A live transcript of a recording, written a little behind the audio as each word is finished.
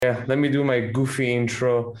Yeah, let me do my goofy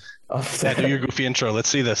intro of Yeah, do that. your goofy intro. Let's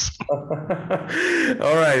see this. All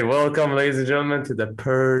right, welcome, ladies and gentlemen, to the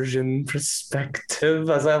Persian perspective,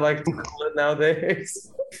 as I like to call it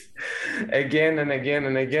nowadays. Again and again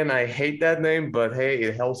and again, I hate that name, but hey,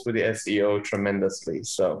 it helps with the SEO tremendously.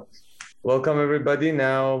 So, welcome everybody.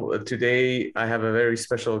 Now, today I have a very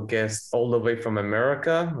special guest all the way from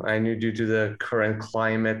America. I knew due to the current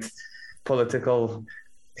climate, political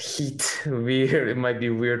heat weird, it might be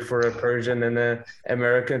weird for a Persian and a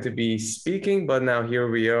American to be speaking, but now here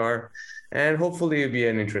we are, and hopefully it'll be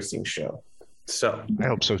an interesting show. So, I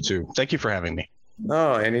hope so too. Thank you for having me.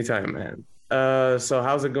 oh, anytime, man. So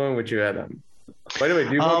how's it going with you, Adam? By the way,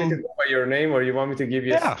 do you want me to Um, go by your name, or you want me to give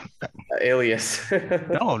you yeah, a alias?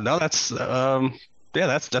 no, yeah,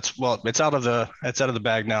 that's well, it's out of the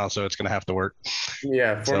bag now, so it's gonna have to work.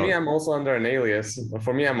 Yeah, for me, So I'm also under an alias.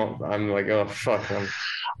 For me, I'm like, oh fuck,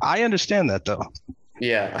 I understand that though.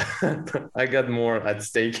 yeah, I got more at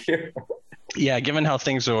stake here. Yeah, given how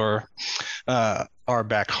things are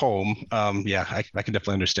back home, yeah, I can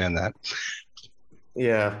definitely understand that.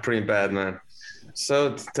 Yeah, pretty bad, man.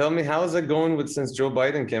 So tell me, how's it going with since Joe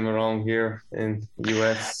Biden came around here in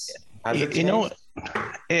US? Has You, it you know,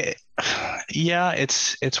 changed? it, yeah,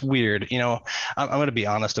 it's weird. I'm going to be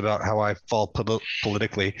honest about how I fall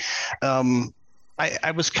politically. Um,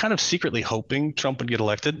 I was kind of secretly hoping Trump would get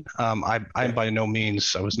elected. I'm Yeah. by no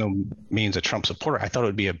means, I was no means a Trump supporter. I thought it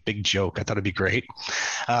would be a big joke. I thought it'd be great.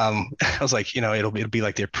 I was like, it'll be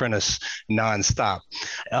like The Apprentice nonstop.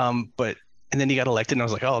 But and then he got elected, and I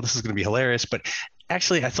was like, oh, this is going to be hilarious. But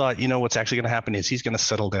actually, I thought, what's actually going to happen is he's going to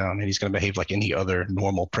settle down and he's going to behave like any other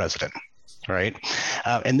normal president, right?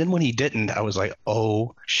 And then when he didn't, I was like,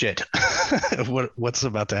 oh shit, what's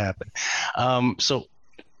about to happen? So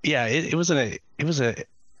yeah, it was a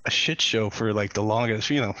shit show for like the longest,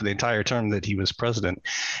 for the entire term that he was president.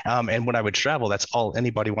 And when I would travel, that's all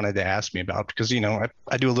anybody wanted to ask me about because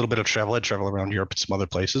I do a little bit of travel. I travel around Europe and some other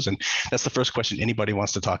places, and that's the first question anybody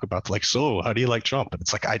wants to talk about. Like, so how do you like Trump? And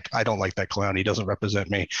it's like I don't like that clown. He doesn't represent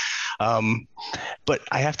me. Um, but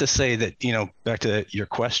I have to say that back to your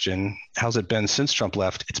question, how's it been since Trump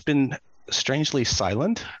left? It's been strangely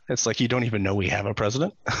silent. It's like you don't even know we have a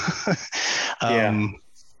president. Yeah. um,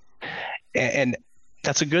 and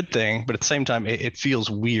that's a good thing, but at the same time, it feels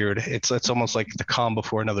weird. It's almost like the calm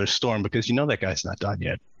before another storm because that guy's not done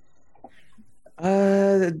yet.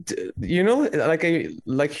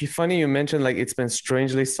 Funny you mentioned like it's been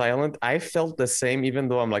strangely silent. I felt the same, even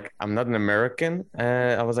though I'm not an American.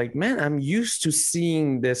 I was like, man, I'm used to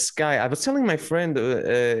seeing this guy. I was telling my friend,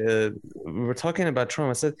 we were talking about Trump.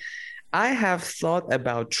 I said, I have thought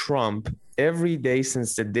about Trump every day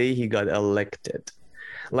since the day he got elected.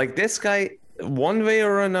 Like this guy, one way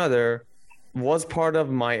or another, was part of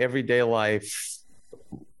my everyday life,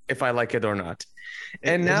 if I like it or not.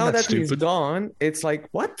 And Isn't now that that he's stupid? gone, it's like,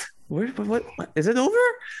 what? What? Is it over?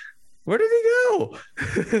 Where did he go?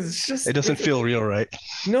 It's It just, doesn't feel real, right?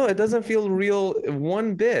 no, it doesn't feel real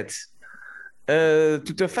one bit. To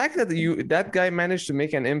the fact that that guy managed to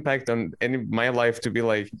make an impact on my life, to be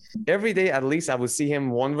like every day at least I would see him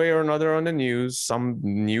one way or another on the news, some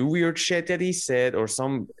new weird shit that he said or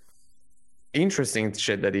some interesting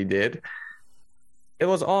shit that he did. It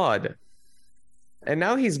was odd. And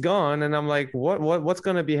now he's gone, and I'm like, what's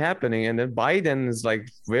gonna be happening? And then Biden is like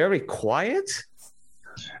very quiet.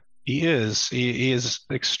 He is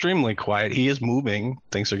extremely quiet. He is moving.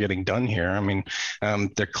 Things are getting done here. I mean,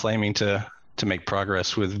 they're claiming to make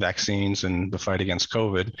progress with vaccines and the fight against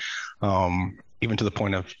COVID, even to the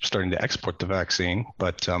point of starting to export the vaccine.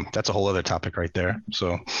 But that's a whole other topic right there.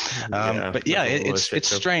 So, Yeah, but yeah, that's a whole other shit it's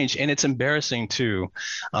show. strange and it's embarrassing too.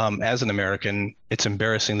 As an American, it's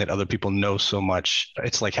embarrassing that other people know so much.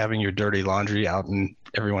 It's like having your dirty laundry out in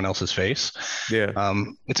everyone else's face. Yeah.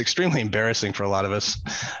 It's extremely embarrassing for a lot of us.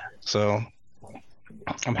 So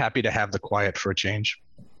I'm happy to have the quiet for a change.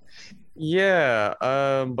 Yeah,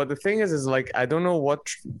 but the thing is like I don't know what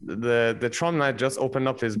the Trump Knight just opened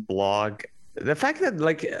up his blog. The fact that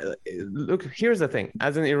look, here's the thing.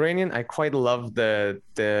 As an Iranian, I quite love the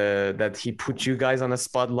that he put you guys on a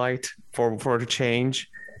spotlight for the change.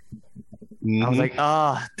 I was like,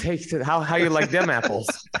 Hmm. take it. How you like them apples?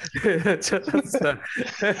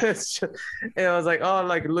 And I was like, oh,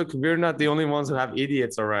 like look, we're not the only ones who have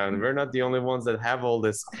idiots around. We're not the only ones that have all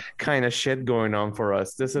this kind of shit going on for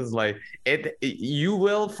us. This is like you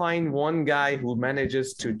will find one guy who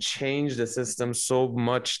manages to change the system so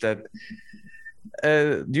much that.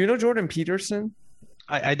 Do you know Jordan Peterson?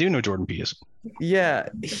 I do know Jordan Peterson. Yeah,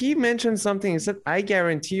 he mentioned something. He said, "I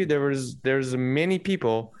guarantee you, there's many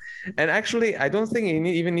people." And actually, I don't think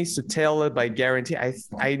he even needs to tell it by guarantee.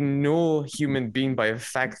 I know human being by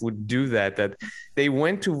fact would do that. That they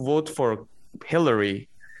went to vote for Hillary,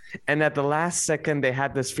 and at the last second they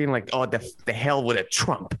had this feeling like, oh, the hell with a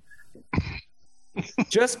Trump.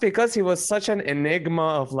 Just because he was such an enigma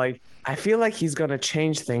of like, I feel like he's gonna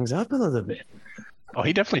change things up a little bit. Oh,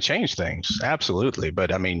 he definitely changed things, absolutely.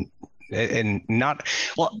 But I mean, and not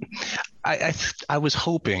well. I was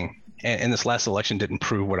hoping, and this last election didn't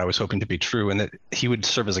prove what I was hoping to be true, and that he would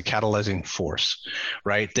serve as a catalyzing force,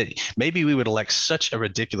 right? That maybe we would elect such a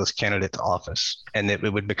ridiculous candidate to office, and that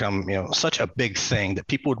it would become, such a big thing that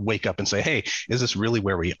people would wake up and say, "Hey, is this really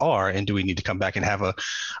where we are? And do we need to come back and have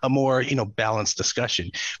a more, balanced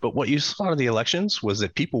discussion?" But what you saw in the elections was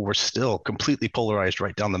that people were still completely polarized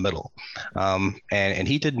right down the middle, and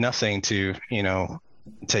he did nothing to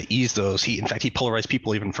ease those. In fact, he polarized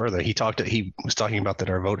people even further. He was talking about that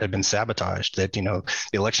our vote had been sabotaged, that the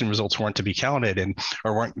election results weren't to be counted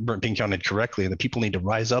or weren't being counted correctly, and that people need to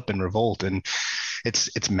rise up and revolt. And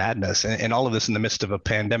it's madness, and all of this in the midst of a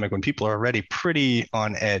pandemic when people are already pretty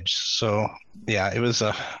on edge. So yeah,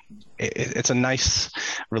 it's a nice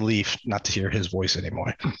relief not to hear his voice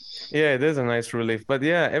anymore. Yeah, it is a nice relief. But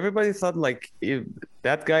yeah, everybody thought like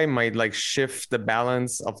that guy might like shift the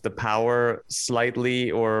balance of the power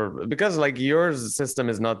slightly, or because like your system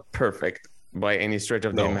is not perfect by any stretch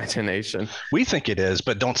of the imagination. We think it is,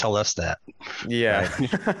 but don't tell us that. Yeah.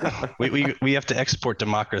 Right? we have to export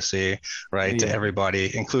democracy, right, to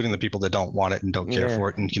everybody, including the people that don't want it and don't care for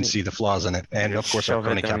it and can see the flaws in it. And of course, our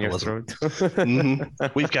crony capitalism.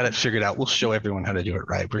 We've got it figured out. We'll show everyone how to do it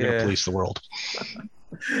right. We're going to police the world.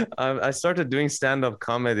 I started doing stand-up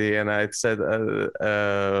comedy, and I said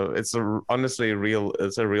it's honestly real.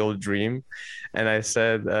 It's a real dream, and I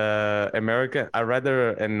said I'd rather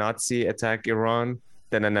a Nazi attack Iran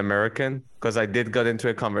than an American, because I did get into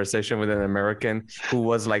a conversation with an American who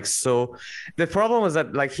was like so. The problem was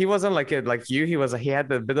that like he wasn't like you. He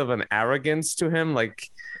had a bit of an arrogance to him, like.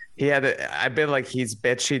 He had I bet like his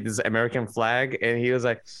bedsheet is American flag, and he was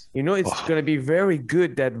like, it's going to be very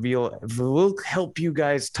good that we'll help you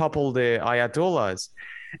guys topple the Ayatollahs,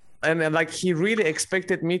 and like he really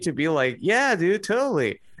expected me to be like, yeah, dude,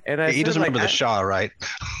 totally. And he doesn't remember the Shah, right?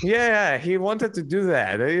 Yeah, he wanted to do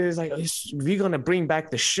that. He was like, we're gonna bring back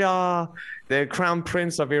the Shah, the Crown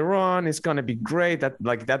Prince of Iran. It's gonna be great.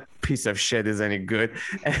 That piece of shit is any good.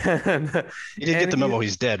 And you didn't get the memo.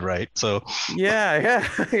 He's dead, right? So yeah.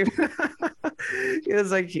 He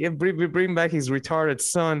was like, we bring back his retarded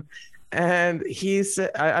son. And he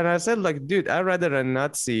said, and I said, like, dude, I'd rather a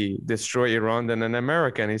Nazi destroy Iran than an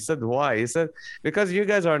American. He said, why? He said, because you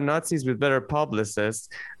guys are Nazis with better publicists,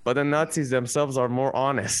 but the Nazis themselves are more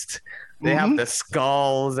honest. They have the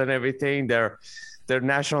skulls and everything. Their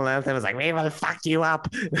national anthem is like, we will fuck you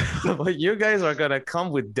up. But you guys are going to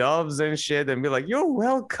come with doves and shit and be like, you're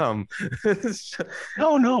welcome.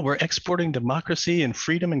 No, we're exporting democracy and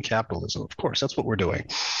freedom and capitalism. Of course, that's what we're doing.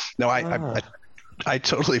 No, I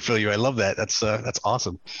totally feel you. I love that. That's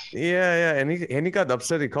awesome. Yeah. And he got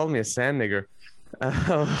upset. He called me a sand nigger.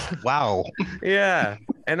 Wow. Yeah.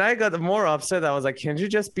 And I got more upset. I was like, can you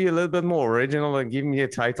just be a little bit more original and give me a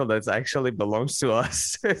title that actually belongs to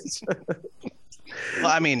us?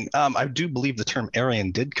 Well, I mean, I do believe the term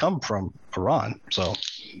Aryan did come from Iran. So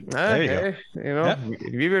there you go.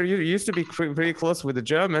 We used to be pretty close with the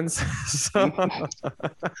Germans. So.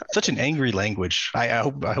 Such an angry language. I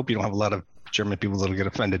hope you don't have a lot of German people that'll get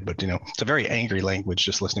offended, but it's a very angry language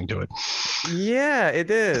just listening to it. Yeah,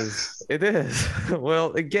 it is.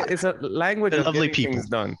 Well, it's a language of lovely getting people. Things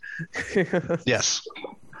done. Yes.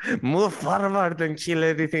 Move forward and kill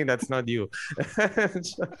everything that's not you.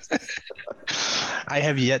 I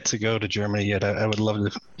have yet to go to Germany yet. I would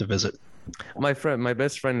love to visit. My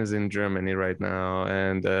best friend is in Germany right now,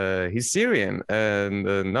 and he's Syrian and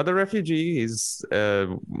not a refugee.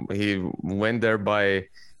 He went there by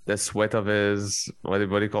the sweat of his what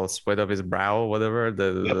do you call it? Sweat of his brow,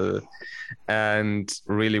 whatever. And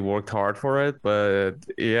really worked hard for it. But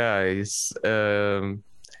yeah,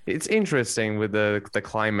 it's interesting with the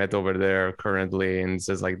climate over there currently, and it's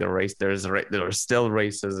just like the race. There's still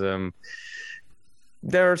racism.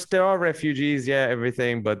 There are refugees, yeah,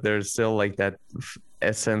 everything, but there's still like that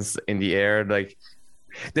essence in the air. Like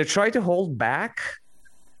they try to hold back.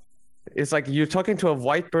 It's like you're talking to a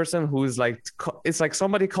white person who's like, it's like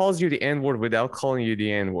somebody calls you the N-word without calling you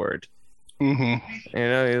the N-word.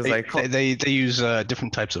 It's They, like, they use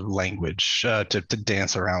different types of language to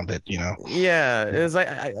dance around it, yeah, Yeah. it's like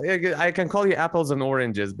I can call you apples and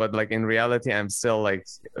oranges, but like in reality, I'm still like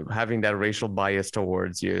having that racial bias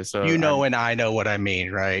towards you. So I'm, And I know what I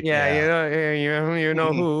mean, right? yeah, Yeah. you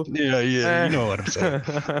know who. Yeah, yeah, you Uh, know what I'm saying.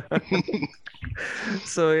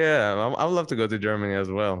 so yeah, I would love to go to Germany as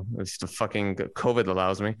well. If the fucking COVID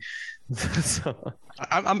allows me. So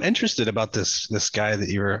I'm interested about this guy that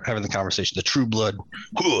you were having the conversation, the True Blood.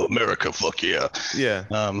 Ooh, America, fuck yeah. yeah.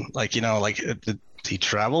 Did he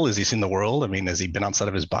travel? Has he seen the world? I mean, has he been outside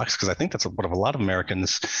of his box? Because I think that's what a lot of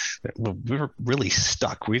Americans, we're really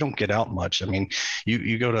stuck. We don't get out much. I mean,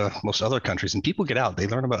 you go to most other countries and people get out. They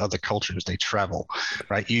learn about other cultures. They travel,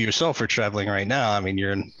 right? You yourself are traveling right now. I mean,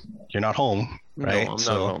 you're not home, No, right? I'm not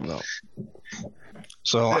So home. No.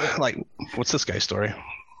 so like, what's this guy's story?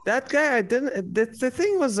 That guy, I didn't. The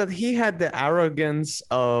thing was that he had the arrogance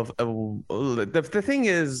of. The thing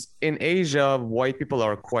is, in Asia, white people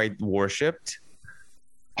are quite worshipped.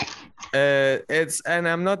 And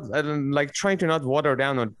I'm not like trying to not water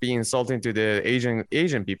down or be insulting to the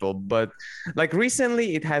Asian people, but like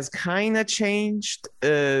recently it has kind of changed,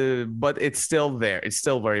 but it's still there. It's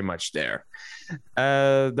still very much there.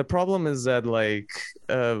 The problem is that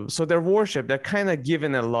so their worship, they're kind of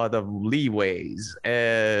given a lot of leeways.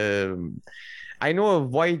 I know a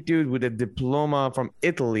white dude with a diploma from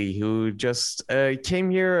Italy who just came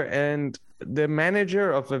here, and the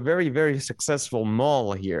manager of a very, very successful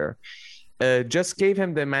mall here just gave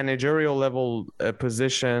him the managerial level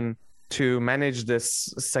position to manage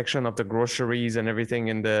this section of the groceries and everything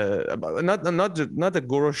in the not the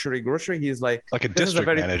grocery. He's like, Like a this is a district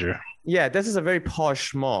very, manager. yeah, this is a very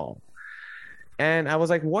posh mall. And I was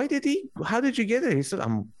like, how did you get it? He said,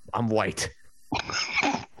 I'm white.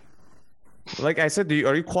 Like I said,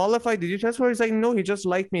 are you qualified? Did you test for it? He's like, no, he just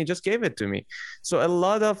liked me, he just gave it to me. So a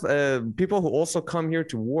lot of people who also come here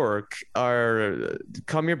to work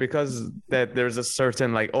come here because that there's a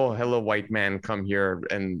certain like, oh, hello, white man, come here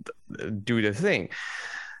and do the thing.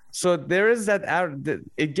 So there is that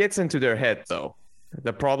it gets into their head though.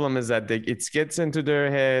 The problem is that it gets into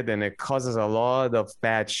their head and it causes a lot of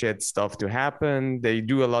bad shit stuff to happen. They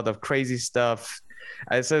do a lot of crazy stuff.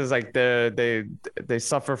 It says like they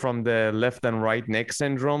suffer from the left and right neck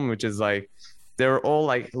syndrome, which is like they're all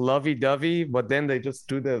like lovey-dovey, but then they just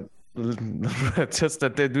do the just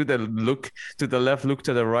that they do the look to the left, look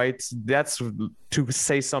to the right. That's to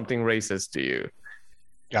say something racist to you.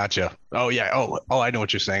 Gotcha. Oh yeah. I know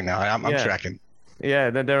what you're saying now. I'm Yeah. tracking.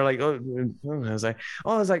 Yeah, then they're like, oh, I was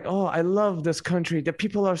like, oh, I love this country. The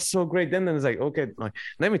people are so great. Then it's like, okay, like,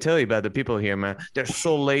 let me tell you about the people here, man. They're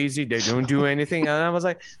so lazy. They don't do anything. And I was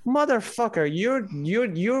like, motherfucker,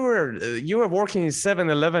 you were working in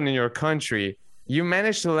 7-Eleven in your country. You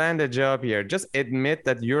managed to land a job here. Just admit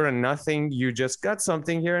that you're a nothing. You just got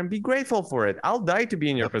something here and be grateful for it. I'll die to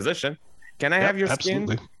be in your position. Can I have your skin?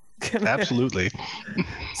 Absolutely. Absolutely.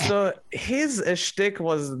 So his shtick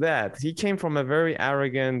was that he came from a very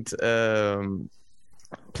arrogant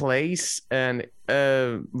place, and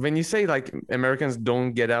when you say like Americans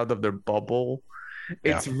don't get out of their bubble,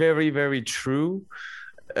 it's very, very true.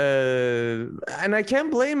 And I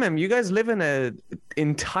can't blame him. You guys live in a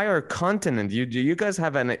entire continent. You guys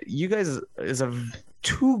is a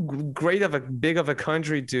too great of a big of a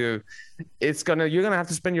country to. You're gonna have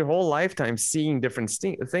to spend your whole lifetime seeing different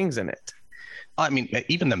things in it. I mean,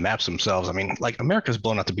 even the maps themselves. I mean, like America's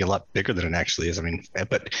blown out to be a lot bigger than it actually is. I mean,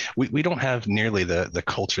 but we don't have nearly the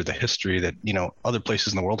culture, the history that other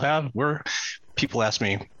places in the world have. People ask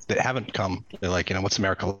me that haven't come, they're like, what's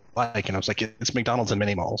America like? And I was like, it's McDonald's and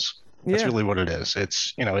mini malls. That's really what it is.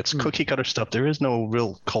 It's it's cookie cutter stuff. There is no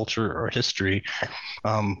real culture or history.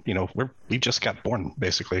 We just got born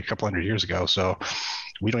basically a couple hundred years ago, so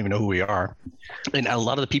we don't even know who we are. And a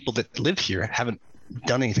lot of the people that live here haven't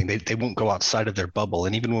done anything. They won't go outside of their bubble.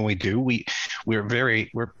 And even when we do,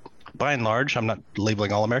 we're by and large, I'm not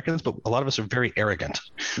labeling all Americans, but a lot of us are very arrogant.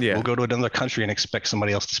 Yeah. We'll go to another country and expect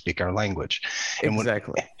somebody else to speak our language.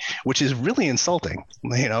 Exactly. Which is really insulting.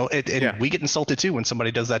 We get insulted too when somebody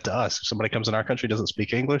does that to us. If somebody comes in our country, doesn't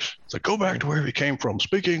speak English, it's like, go back to wherever you came from,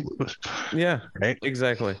 speak English. Yeah, right.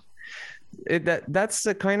 Exactly. That's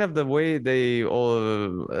the kind of the way they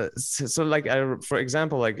all so like for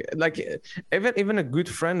example, like even a good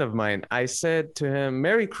friend of mine, I said to him,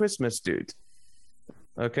 Merry Christmas, dude.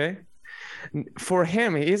 Okay, for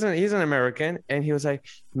him, he's an American, and he was like,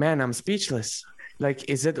 man, I'm speechless. Like,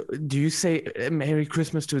 do you say Merry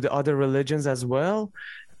Christmas to the other religions as well?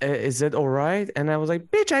 is it all right? And I was like,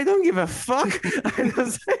 bitch, I don't give a fuck. I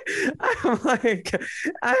was like, I'm like,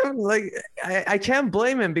 I'm like, I can't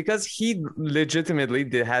blame him because he legitimately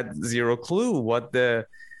had zero clue what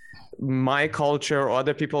my culture or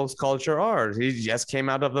other people's culture are. He just came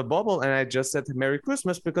out of the bubble, and I just said Merry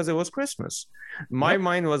Christmas because it was Christmas. My Yep.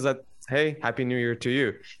 mind was that, hey, Happy New Year to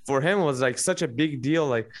you. For him, it was like such a big deal.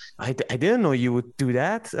 Like, I didn't know you would do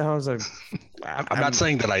that. I was like, I'm not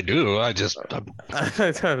saying that I do.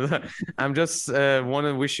 I'm just want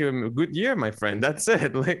to wish you a good year, my friend. That's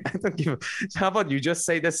it. Like, I don't give. How about you just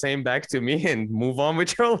say the same back to me and move on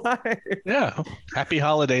with your life? Yeah. Happy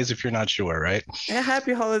holidays if you're not sure, right? Yeah,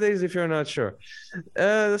 happy holidays if you're not sure.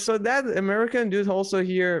 So that American dude also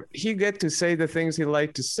here, he get to say the things he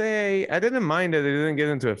liked to say. I didn't mind that he didn't get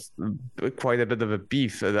into quite a bit of a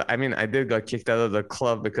beef. I mean, I did got kicked out of the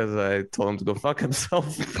club because I told him to go fuck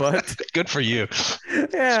himself. But Good for you.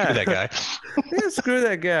 yeah, Screw that guy. yeah, screw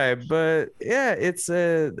that guy. But yeah,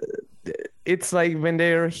 it's like when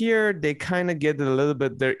they're here, they kind of get a little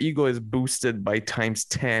bit. Their ego is boosted by times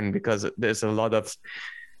 10 because there's a lot of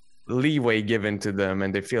leeway given to them,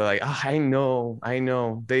 and they feel like, oh, I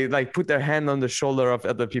know. They like put their hand on the shoulder of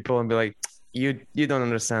other people and be like, you don't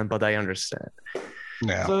understand, but I understand.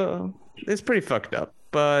 Yeah. So it's pretty fucked up,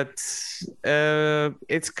 but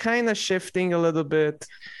it's kind of shifting a little bit.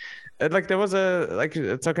 Like there was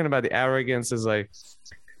talking about the arrogance is like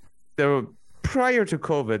there were prior to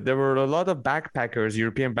COVID, there were a lot of backpackers,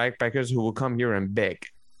 European backpackers who will come here and beg.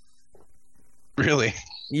 Really?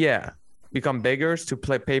 Yeah, become beggars to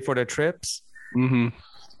pay for their trips. Mm-hmm.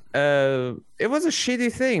 It was a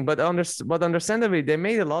shitty thing, but understandably, they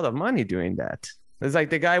made a lot of money doing that. It's like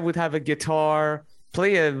the guy would have a guitar,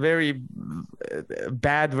 play a very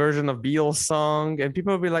bad version of Beatles song, and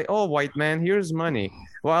people would be like, "Oh, white man, here's money."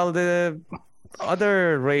 While the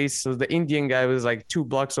other race, so the Indian guy, was like 2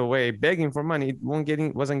 blocks away begging for money,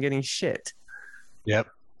 wasn't getting shit. Yep.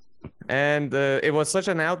 And it was such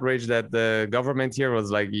an outrage that the government here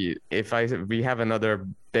was like, if we have another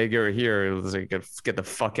beggar here, it was like, get the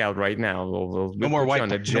fuck out right now. We'll No more put you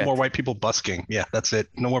on a no jet. more white people busking. Yeah, that's it.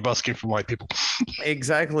 No more busking from white people.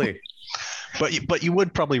 Exactly. But you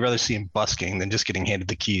would probably rather see him busking than just getting handed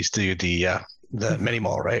the keys to the mini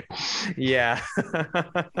mall, right? Yeah.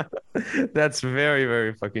 That's very,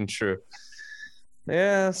 very fucking true.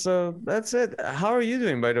 Yeah, so that's it. How are you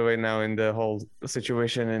doing, by the way, now in the whole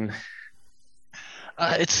situation? And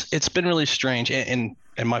It's been really strange in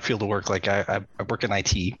my field of work. Like I work in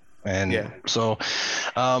IT, and yeah, so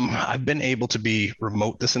I've been able to be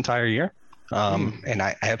remote this entire year. And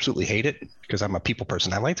I absolutely hate it because I'm a people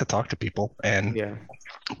person. I like to talk to people, yeah,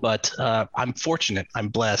 but I'm fortunate. I'm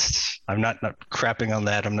blessed. I'm not crapping on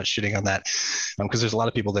that. I'm not shitting on that because there's a lot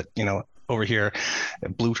of people that over here,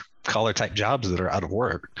 blue collar type jobs that are out of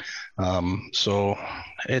work. So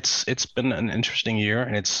it's been an interesting year,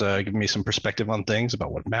 and it's given me some perspective on things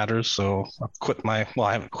about what matters. So I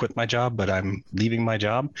haven't quit my job, but I'm leaving my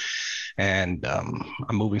job, and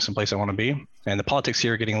I'm moving someplace I want to be. And the politics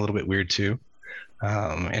here are getting a little bit weird too,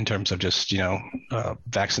 in terms of just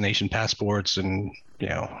vaccination passports, and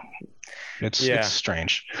it's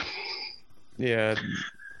strange. yeah.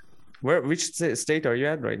 Which state are you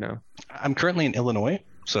at right now? I'm currently in Illinois,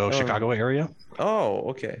 so Chicago area. Oh,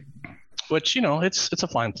 okay. Which it's a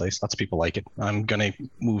fine place. Lots of people like it. I'm gonna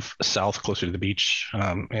move south, closer to the beach,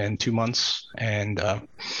 in 2 months, and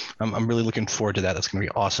I'm really looking forward to that. That's gonna be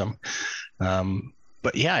awesome.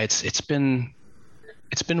 But yeah, it's been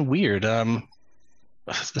weird.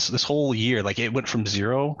 This whole year, like it went from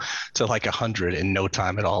 0 to like 100 in no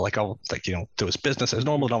time at all. Like there was business as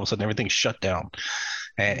normal, and all of a sudden everything shut down,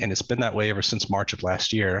 and it's been that way ever since March of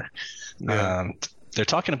last year. Yeah. They're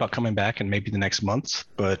talking about coming back in maybe the next month,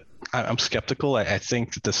 but I'm skeptical. I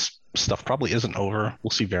think that this stuff probably isn't over.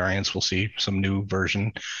 We'll see variants. We'll see some new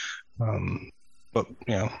version. But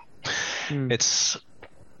it's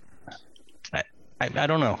I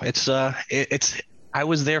don't know. It's I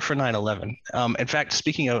was there for 9/11. In fact,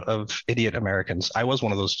 speaking of idiot Americans, I was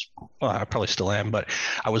one of those. Well, I probably still am, but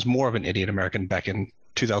I was more of an idiot American back in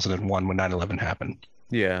 2001 when 9/11 happened.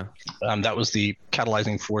 Yeah. That was the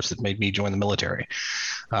catalyzing force that made me join the military.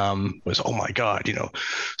 Was, oh my God,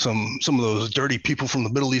 some of those dirty people from the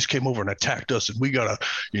Middle East came over and attacked us, and we gotta,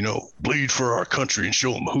 bleed for our country and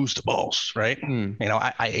show them who's the boss, right?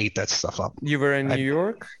 I ate that stuff up. You were in New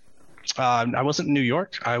York? I wasn't in New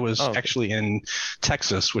York. I was actually in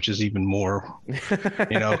Texas, which is even more,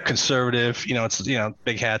 conservative. It's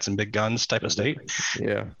big hats and big guns type of state.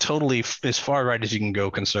 Yeah, totally as far right as you can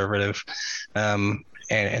go, conservative.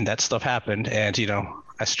 And that stuff happened, and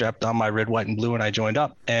I strapped on my red, white, and blue, and I joined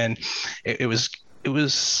up, and it was it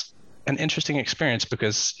was an interesting experience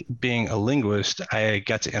because being a linguist, I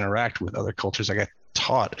got to interact with other cultures. I got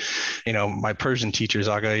taught, my Persian teachers,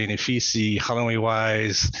 Agay Nafisi, Halawi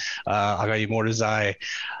Wise, Agay Mordezai,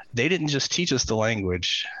 they didn't just teach us the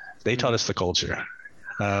language, they taught us the culture.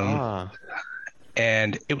 Ah,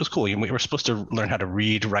 And it was cool. We were supposed to learn how to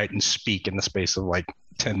read, write, and speak in the space of like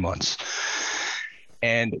 10 months.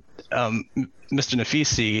 And Mr.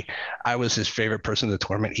 Nafisi, I was his favorite person in the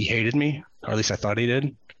tournament. He hated me, or at least I thought he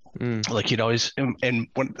did. Like he'd always, and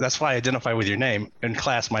that's why I identify with your name. In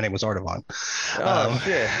class, my name was Ardavan. oh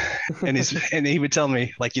shit. And he would tell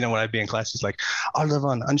me, like, when I'd be in class, he's like,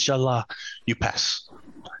 Ardavan, inshallah, you pass.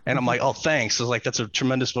 And I'm like, oh, thanks. I was like, that's a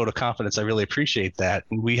tremendous vote of confidence. I really appreciate that.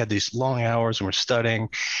 And we had these long hours and we're studying.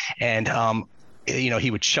 And,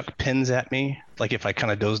 he would chuck pins at me, like if I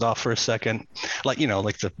kind of dozed off for a second, like,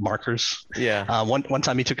 like the markers. Yeah. One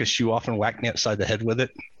time he took his shoe off and whacked me upside the head with it.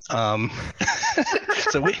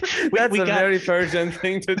 So we That's a very Persian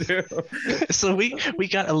thing to do. So we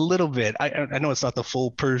got a little bit. I know it's not the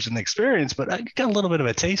full Persian experience, but I got a little bit of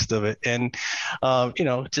a taste of it, and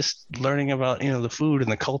just learning about the food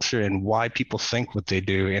and the culture and why people think what they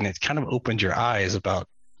do, and it kind of opened your eyes about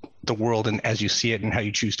the world and as you see it and how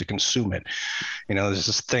you choose to consume it. There's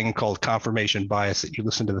this thing called confirmation bias that you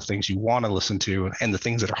listen to the things you want to listen to, and the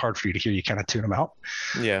things that are hard for you to hear, you kind of tune them out.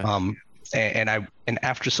 Yeah. And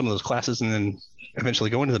after some of those classes, and then eventually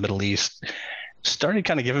going to the Middle East, started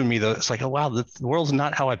kind of giving me it's like, oh wow, the world's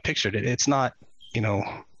not how I pictured it. It's not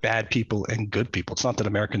bad people and good people. It's not that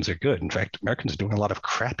Americans are good. In fact, Americans are doing a lot of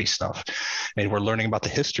crappy stuff, and we're learning about the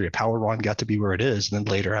history of how Iran got to be where it is, and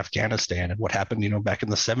then later Afghanistan and what happened back in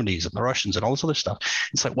the 70s and the Russians and all this other stuff.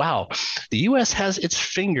 It's like, wow, the US has its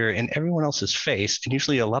finger in everyone else's face, and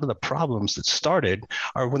usually a lot of the problems that started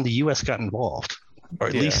are when the US got involved, or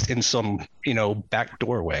at least in some back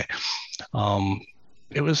doorway.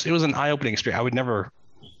 It was an eye-opening experience. I would never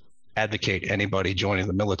advocate anybody joining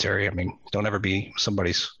the military. I mean, don't ever be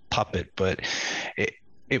somebody's puppet, but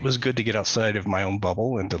it was good to get outside of my own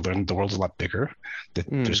bubble and to learn the world's a lot bigger, that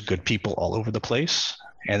there's good people all over the place,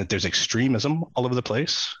 and that there's extremism all over the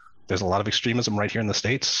place. There's a lot of extremism right here in the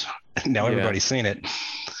States. Now everybody's seen it.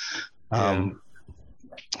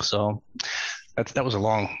 So that was a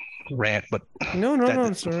long rant, but no,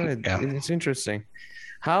 it's all right. Yeah. It's interesting.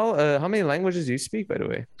 How many languages do you speak, by the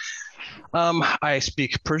way? I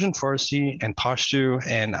speak Persian, Farsi, and Pashto,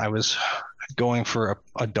 and I was going for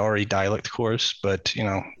a Dari dialect course, but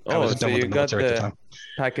I was done with the military at the time.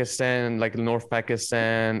 Pakistan, like North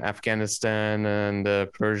Pakistan, Afghanistan,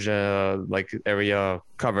 and Persia, like area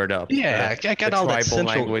covered up. Yeah, I got all that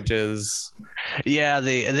central languages. Yeah,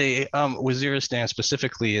 the Waziristan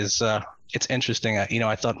specifically is. It's interesting.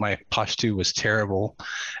 I thought my Pashto was terrible,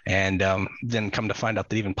 and then come to find out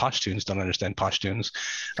that even Pashtuns don't understand Pashtuns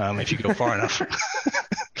if you go far enough.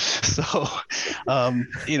 So,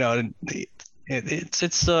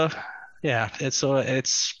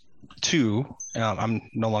 it's two. I'm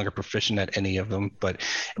no longer proficient at any of them, but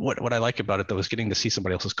what I like about it though is getting to see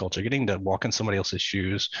somebody else's culture, getting to walk in somebody else's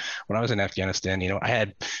shoes. When I was in Afghanistan, I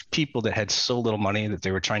had people that had so little money that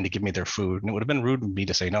they were trying to give me their food, and it would have been rude of me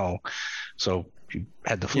to say no. So you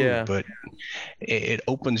had the food, but it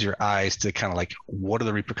opens your eyes to kind of like, what are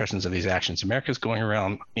the repercussions of these actions? America's going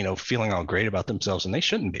around, feeling all great about themselves, and they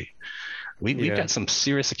shouldn't be. We've got some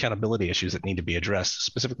serious accountability issues that need to be addressed,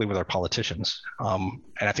 specifically with our politicians. And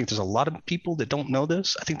I think there's a lot of people that don't know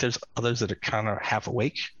this. I think there's others that are kind of half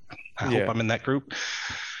awake. I hope I'm in that group.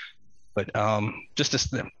 But just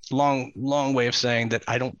this long way of saying that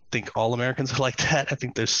I don't think all Americans are like that. I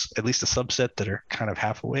think there's at least a subset that are kind of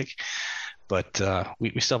half awake. But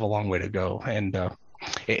we still have a long way to go. And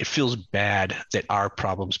it feels bad that our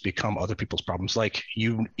problems become other people's problems. Like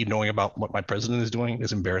you knowing about what my president is doing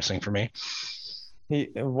is embarrassing for me.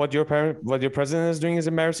 What your president is doing is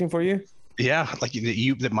embarrassing for you? Yeah, like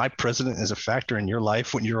that my president is a factor in your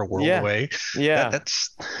life when you're a world away. Yeah,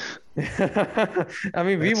 that's. I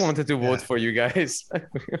mean, we wanted to vote for you guys.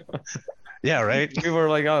 Yeah, right. We were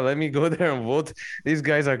like, oh, let me go there and vote. These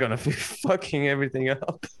guys are gonna be fucking everything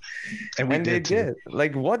up. And they did.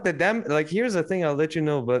 Like what the like here's the thing, I'll let you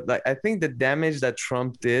know, but like I think the damage that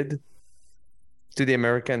Trump did to the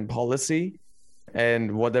American policy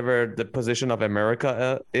and whatever the position of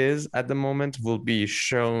America is at the moment will be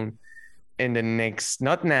shown in the next,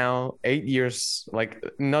 not now, 8 years, like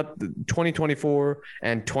not 2024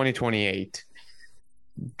 and 2028.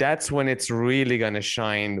 That's when it's really going to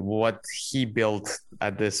shine what he built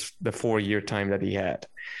at the 4-year time that he had.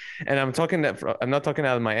 And I'm not talking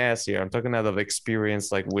out of my ass here. I'm talking out of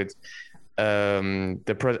experience, like with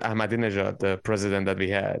Ahmadinejad, the president that we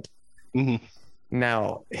had. Mm-hmm.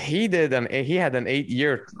 Now he had an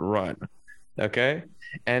 8-year run, okay,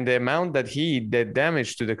 and the amount that he did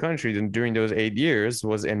damage to the country during those 8 years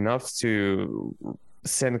was enough to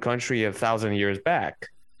send country 1,000 years back.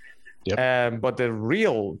 Yep. But the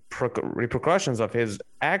real repercussions of his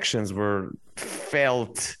actions were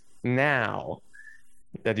felt now.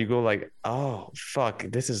 That you go like, oh fuck,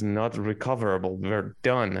 this is not recoverable. We're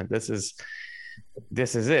done. This is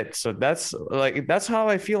it. So that's how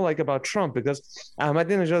I feel like about Trump, because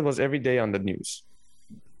Ahmadinejad was every day on the news.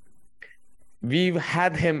 We've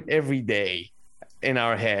had him every day in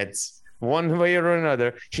our heads, one way or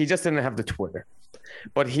another. He just didn't have the Twitter,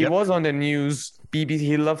 but he was on the news. BBC.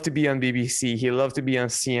 He loved to be on BBC. He loved to be on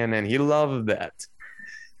CNN. He loved that.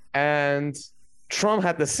 And Trump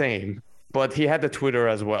had the same, but he had the Twitter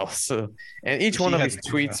as well. So, and each one of his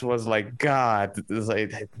tweets was like, God, it's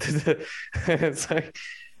like,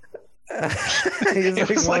 he's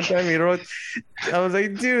like, one time he wrote, I was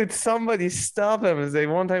like, dude, somebody stop him.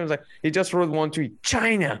 And one time he was like, he just wrote one tweet,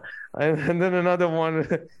 China. And then another one,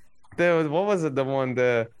 what was it? The one,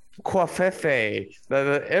 the Kwafefe,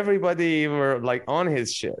 that everybody were like on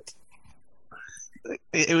his shit.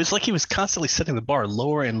 It was like he was constantly setting the bar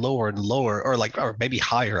lower and lower and lower, or maybe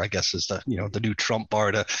higher, I guess, is the the new Trump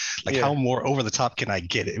bar, to like, how more over the top can I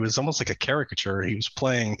get? It was almost like a caricature. He was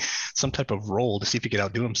playing some type of role to see if he could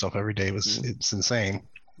outdo himself every day. It's insane.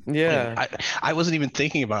 Yeah. I wasn't even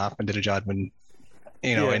thinking about Ahmadinejad when,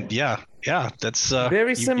 and that's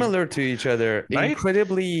very similar to each other. Right?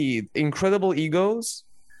 Incredible egos.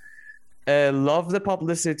 Love the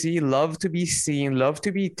publicity, love to be seen, love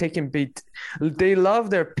to be taken. They love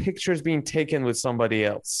their pictures being taken with somebody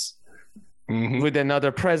else, with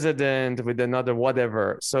another president, with another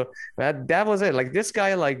whatever. So that was it. Like, this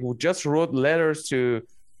guy just wrote letters to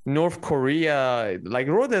North Korea,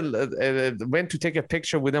 went to take a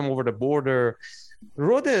picture with them over the border,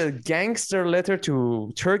 wrote a gangster letter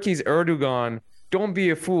to Turkey's Erdogan. Don't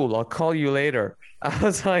be a fool. I'll call you later. I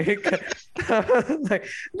was like,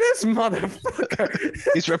 this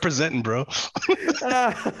motherfucker. He's representing, bro.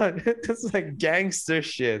 This is like gangster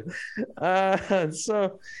shit.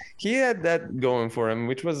 So he had that going for him,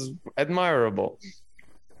 which was admirable.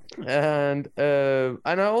 And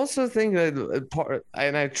I also think that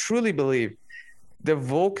and I truly believe the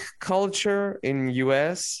woke culture in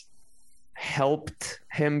US helped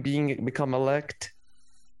him become elect.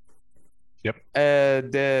 Yep.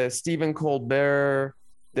 The Stephen Colbert,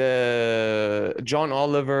 the John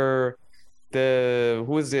Oliver,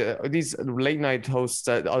 these late night hosts,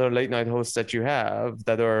 other late night hosts that you have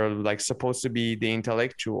that are like supposed to be the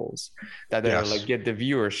intellectuals that are like get the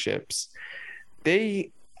viewerships.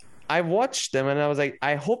 I watched them and I was like,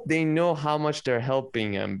 I hope they know how much they're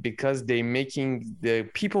helping him, because they making the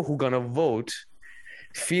people who gonna vote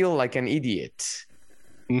feel like an idiot.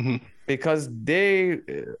 Because they,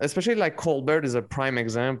 especially like Colbert is a prime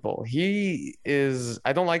example. He is,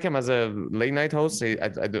 I don't like him as a late night host.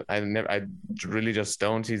 I really just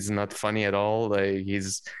don't. He's not funny at all. Like,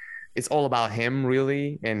 it's all about him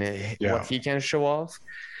really, and what he can show off.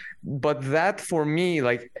 But that for me,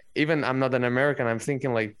 like, even I'm not an American, I'm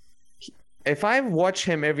thinking like, if I watch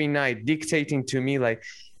him every night dictating to me like,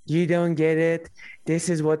 you don't get it, this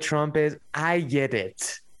is what Trump is, I get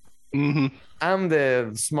it. I'm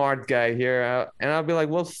the smart guy here, and I'll be like,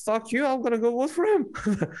 well, fuck you, I'm gonna go vote for him.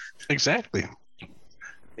 Exactly.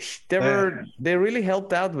 They really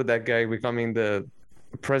helped out with that guy becoming the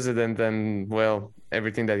president, and well,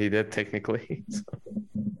 everything that he did technically.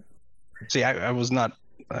 See,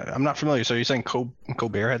 I'm not familiar. So you're saying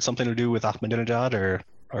Colbert had something to do with Ahmadinejad, or?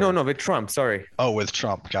 No, with Trump. Sorry. Oh, with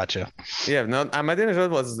Trump. Gotcha. Yeah, no, Ahmadinejad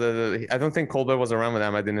was I don't think Colbert was around with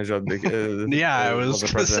Ahmadinejad. I was the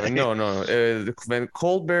president. No. When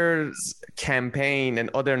Colbert's campaign and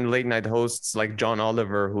other late night hosts like John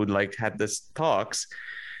Oliver, who like had this talks,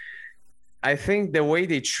 I think the way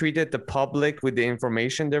they treated the public with the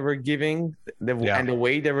information they were giving, and the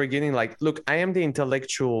way they were getting, like, look, I am the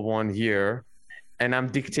intellectual one here, and I'm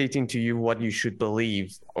dictating to you what you should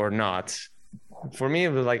believe or not. For me,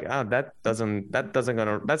 it was like, that's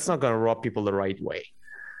not gonna rub people the right way.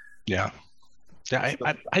 Yeah.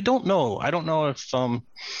 I don't know. I don't know if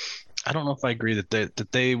I agree that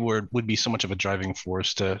they would be so much of a driving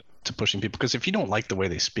force to pushing people, because if you don't like the way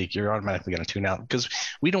they speak, you're automatically going to tune out, because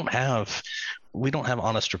we don't have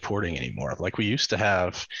honest reporting anymore like we used to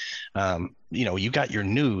have. You got your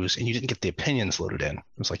news and you didn't get the opinions loaded in.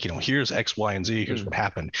 It's like, here's X, Y, and Z, here's what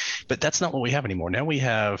happened. But that's not what we have anymore. Now we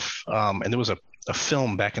have, and there was a a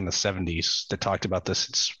film back in the 70s that talked about this.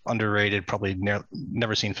 It's underrated, probably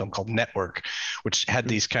never seen a film called Network, which had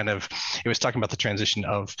these kind of, it was talking about the transition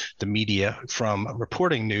of the media from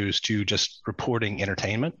reporting news to just reporting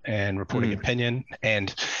entertainment and reporting opinion.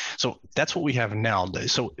 And so that's what we have now.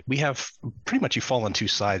 So we have pretty much, you fall on two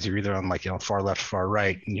sides. You're either on like, far left, far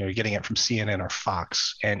right, and you're getting it from CNN or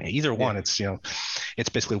Fox, and either one, it's, it's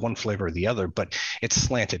basically one flavor or the other, but it's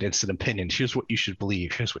slanted. It's an opinion. Here's what you should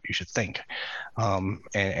believe. Here's what you should think.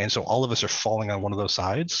 And so all of us are falling on one of those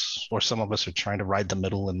sides, or some of us are trying to ride the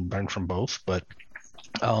middle and learn from both. But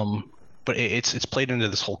it's played into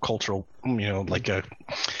this whole cultural, like a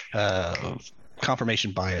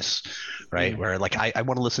confirmation bias, right? Where like I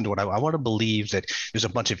want to listen to what I want to believe that there's a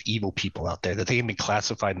bunch of evil people out there, that they can be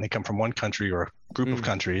classified and they come from one country or a group of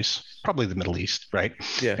countries, probably the Middle East, right?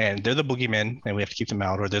 Yeah. And they're the boogeymen and we have to keep them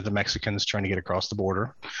out, or they're the Mexicans trying to get across the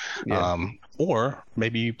border. Yeah. Or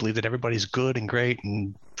maybe you believe that everybody's good and great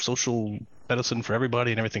and social medicine for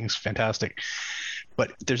everybody and everything's fantastic.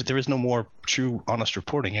 But there is no more true, honest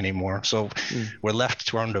reporting anymore. So we're left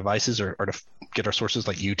to our own devices or to get our sources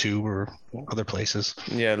like YouTube or other places.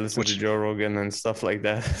 Yeah, listen to Joe Rogan and stuff like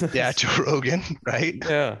that. Yeah, Joe Rogan, right?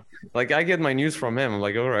 Yeah, like I get my news from him. I'm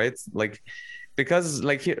like, all right, like because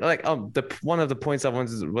like one of the points I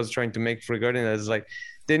was trying to make regarding that is like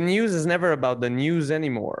the news is never about the news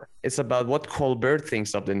anymore. It's about what Colbert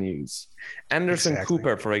thinks of the news. Anderson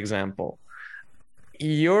Cooper, for example.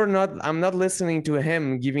 I'm not listening to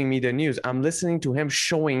him giving me the news. I'm listening to him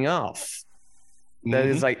showing off. That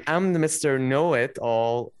is like, I'm the Mr.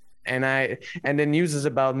 Know-It-All, and the news is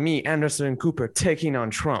about me, Anderson Cooper, taking on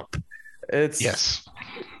Trump.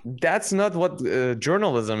 That's not what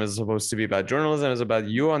journalism is supposed to be about. Journalism is about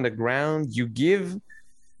you on the ground. You give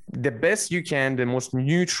the best you can, the most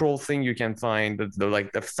neutral thing you can find,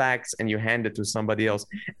 the facts, and you hand it to somebody else.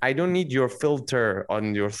 I don't need your filter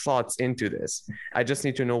on your thoughts into this. I just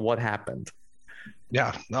need to know what happened.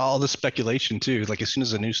 Yeah, all the speculation too. Like as soon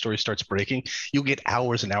as a news story starts breaking, you'll get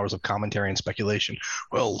hours and hours of commentary and speculation.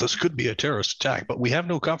 Well, this could be a terrorist attack, but we have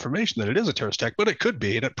no confirmation that it is a terrorist attack, but it could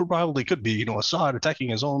be, and it probably could be, Assad attacking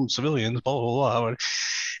his own civilians, blah, blah, blah.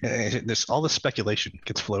 And all the speculation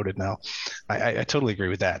gets floated now. I totally agree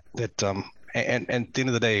with that. And at the end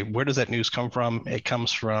of the day, where does that news come from? It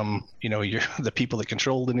comes from, the people that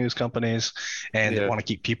control the news companies, and they want to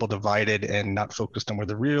keep people divided and not focused on where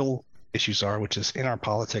the real issues are, which is in our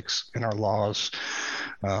politics, in our laws.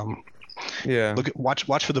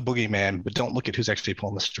 Watch for the boogeyman, but don't look at who's actually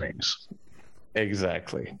pulling the strings.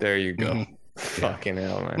 Exactly. There you go. Fucking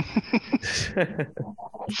hell, man.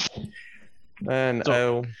 And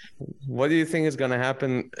what do you think is going to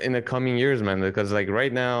happen in the coming years, man? Because like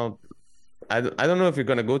right now, I don't know if you're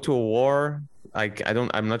going to go to a war.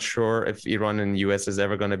 I'm not sure if Iran and US is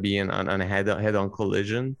ever going to be on a head-on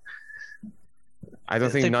collision. I don't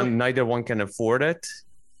think neither one can afford it.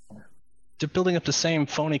 They're building up the same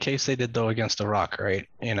phony case they did though against Iraq, right?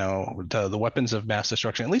 The weapons of mass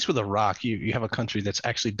destruction. At least with Iraq, you have a country that's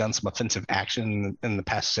actually done some offensive action in the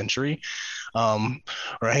past century,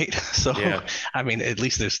 right? So I mean, at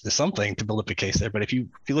least there's something to build up a case there. But if you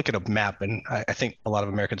look at a map, and I think a lot of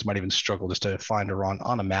Americans might even struggle just to find Iran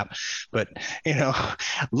on a map, but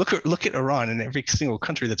look at Iran, and every single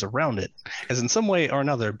country that's around it has in some way or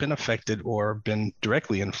another been affected or been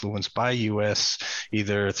directly influenced by U.S.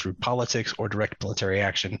 either through politics or direct military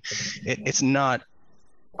action. It's not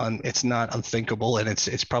unthinkable, and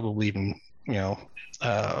it's probably even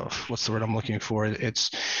what's the word I'm looking for? It's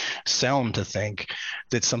sound to think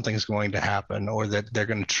that something's going to happen, or that they're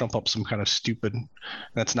going to trump up some kind of stupid.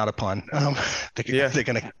 That's not a pun. They're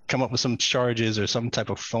going to come up with some charges or some type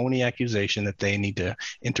of phony accusation that they need to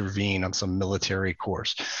intervene on some military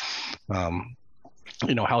course.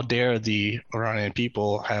 How dare the Iranian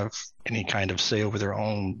people have any kind of say over their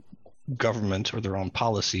own government or their own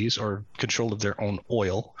policies or control of their own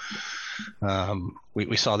oil?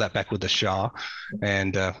 We saw that back with the Shah,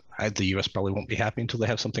 and the U.S. probably won't be happy until they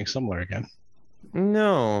have something similar again.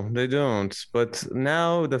 No, they don't. But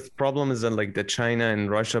now the problem is that like the China and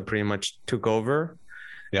Russia pretty much took over,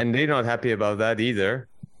 and they're not happy about that either.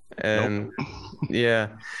 And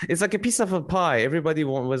it's like a piece of a pie. Everybody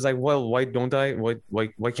was like, well, why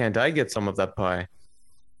can't I get some of that pie?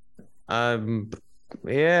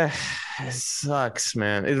 It sucks,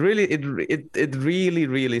 man. It really,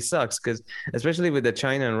 really sucks, because especially with the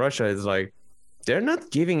China and Russia, it's like they're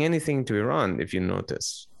not giving anything to Iran. If you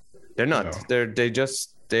notice, they're not. No.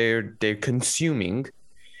 They're consuming,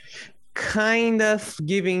 kind of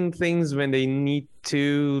giving things when they need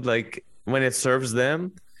to, like when it serves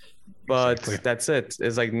them. But that's it.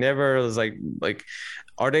 It's like never. It's like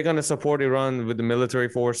Are they going to support Iran with the military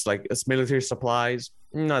force, like military supplies?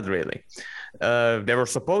 Not really. They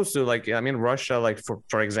were supposed to, like, I mean, Russia, like,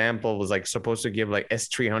 for example, was like supposed to give like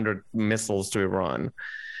S-300 missiles to Iran.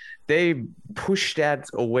 They pushed that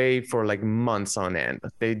away for like months on end.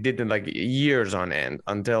 They did it like years on end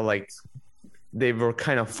until like they were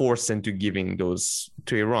kind of forced into giving those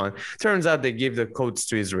to Iran. Turns out they gave the codes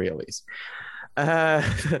to Israelis.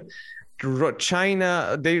 China,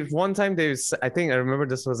 I think I remember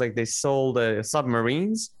this was like they sold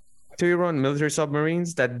submarines to Iran, military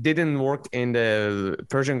submarines that didn't work in the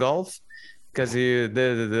Persian Gulf because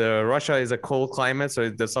the Russia is a cold climate, so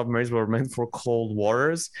the submarines were meant for cold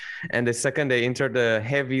waters. And the second they entered the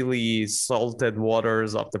heavily salted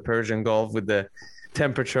waters of the Persian Gulf with the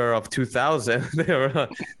temperature of 2000,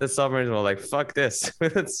 the submarines were like, "Fuck this,"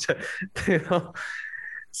 you know.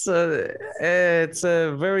 So it's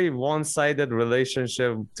a very one-sided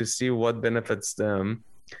relationship to see what benefits them.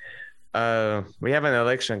 We have an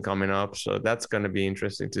election coming up, so that's going to be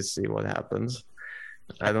interesting to see what happens.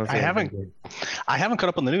 I haven't caught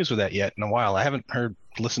up on the news with that yet in a while. I haven't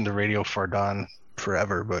listened to Radio Fardan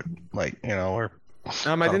forever, but like, you know, or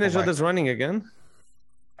Ahmadinejad is running again.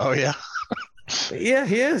 Oh yeah. Yeah,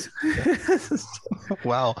 he is.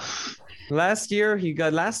 Wow. Last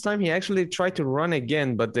time he actually tried to run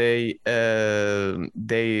again, but they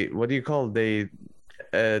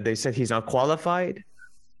said he's not qualified.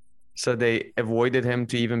 So they avoided him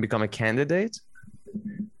to even become a candidate.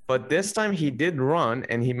 But this time he did run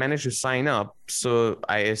and he managed to sign up. So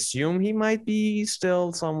I assume he might be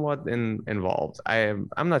still somewhat involved.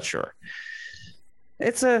 I'm not sure.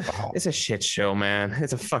 It's a shit show, man.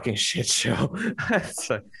 It's a fucking shit show.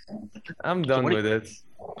 I'm done with it.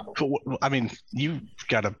 I mean, you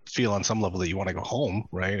got to feel on some level that you want to go home,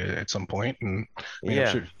 right? At some point. And I mean,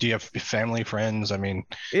 yeah. Sure, do you have family, friends? I mean,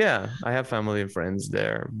 yeah, I have family and friends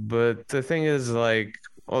there. But the thing is, like,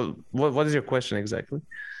 what is your question exactly?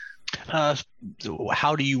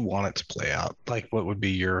 How do you want it to play out? Like, what would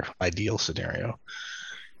be your ideal scenario?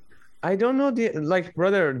 I don't know.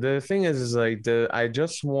 Brother, the thing is like, I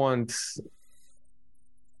just want.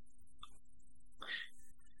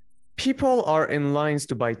 People are in lines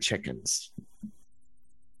to buy chickens.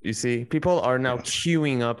 You see, people are now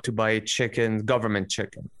queuing up to buy chicken, government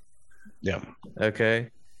chicken. Yeah. Okay.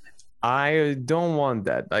 I don't want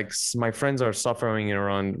that. Like, my friends are suffering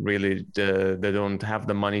around. Really, they don't have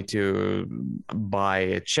the money to buy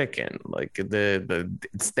a chicken. Like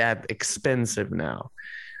it's that expensive now.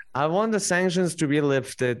 I want the sanctions to be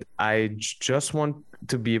lifted. I just want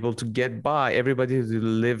to be able to get by, everybody to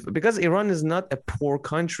live, because Iran is not a poor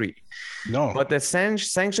country. No. But the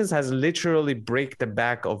sanctions has literally break the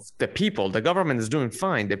back of the people. The government is doing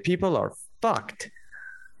fine. The people are fucked.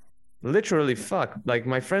 Literally fucked. Like,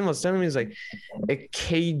 my friend was telling me, it's like a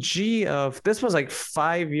kg of, this was like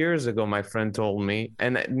 5 years ago, my friend told me,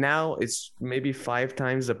 and now it's maybe 5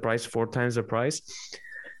 times the price, 4 times the price.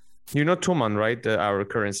 You know Tuman, right? Our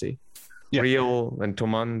currency. Yeah. Real and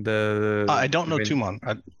Tuman. I don't know Tuman.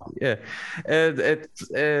 Yeah,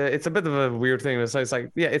 it's a bit of a weird thing. So it's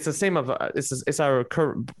like, yeah, it's the same it's our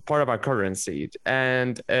part of our currency,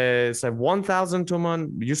 and it's like 1,000 Tuman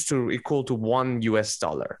used to equal to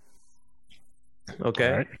 $1.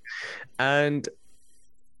 Okay, right. And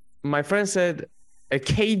my friend said, a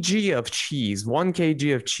kg of cheese, 1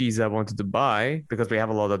 kg of cheese I wanted to buy, because we have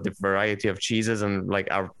a lot of the variety of cheeses, and like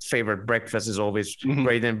our favorite breakfast is always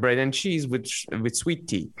bread and cheese with sweet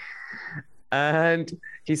tea. And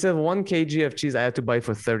he said 1 kg of cheese I had to buy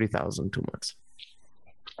for 30,000 Tumans.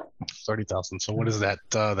 30,000. So what is that?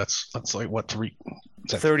 That's like what, $30.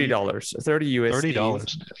 $30 USD.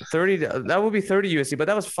 $30. That would be 30 USD, but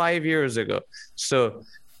that was 5 years ago. So.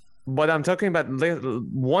 But I'm talking about 1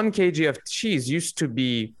 kg of cheese used to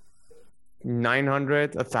be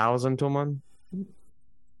 900, 1,000 Tuman.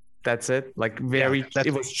 That's it. Like,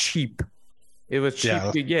 it was cheap. It was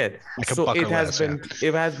cheap to get. Like, so it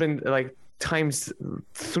has been like times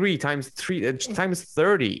 3, times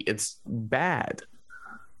 30. It's bad.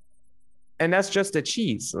 And that's just the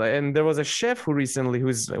cheese. And there was a chef who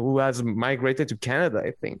has migrated to Canada,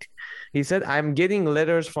 I think. He said, I'm getting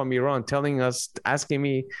letters from Iran asking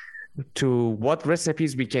me to what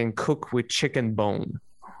recipes we can cook with chicken bone.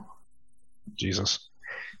 Jesus.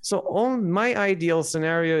 So my ideal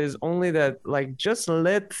scenario is only that, like, just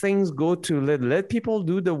let things go let people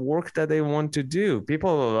do the work that they want to do.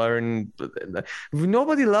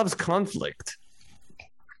 Nobody loves conflict.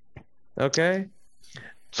 Okay?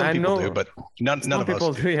 Some people do, but none of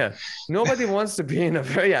us do. Yeah. Nobody wants to be in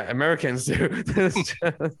Americans do.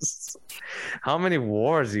 How many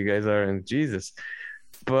wars you guys are in? Jesus.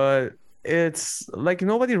 But it's like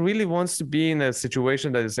nobody really wants to be in a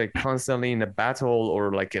situation that is like constantly in a battle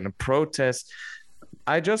or like in a protest.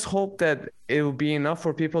 I just hope that it will be enough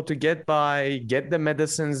for people to get by, get the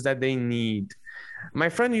medicines that they need. My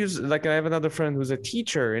friend used like I have another friend who's a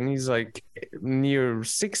teacher and he's like near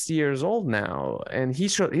 60 years old now and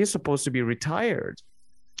he's supposed to be retired.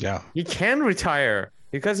 Yeah. He can retire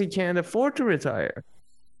because he can't afford to retire.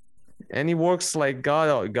 And he works like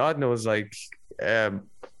God knows like um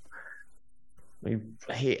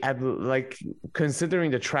like considering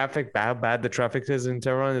the traffic, how bad the traffic is in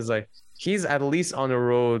Tehran, is like he's at least on the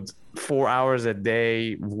road 4 hours a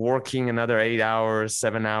day, working another 8 hours,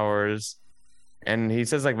 7 hours. And he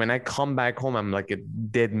says like when I come back home, I'm like a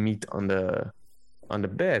dead meat on the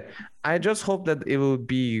bed. I just hope that it will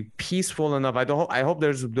be peaceful enough. I hope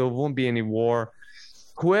there won't be any war.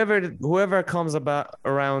 Whoever comes about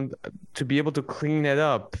around to be able to clean it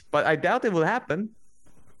up, but I doubt it will happen.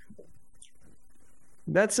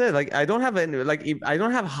 That's it. Like I don't have any like I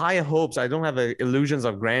don't have high hopes. I don't have illusions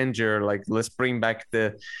of grandeur. Like let's bring back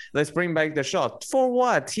the shot. For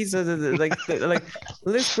what? He's like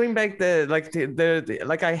let's bring back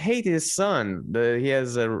like I hate his son.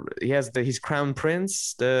 His crown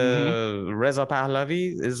prince, the Reza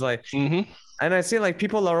Pahlavi is like, and I see like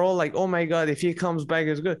people are all like, oh my god, if he comes back,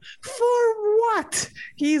 it's good. For what?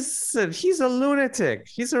 He's a lunatic.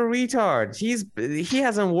 He's a retard. He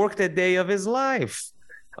hasn't worked a day of his life.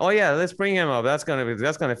 Oh yeah, let's bring him up. That's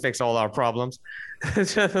gonna fix all our problems.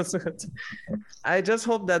 I just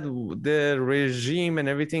hope that the regime and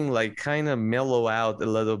everything like kind of mellow out a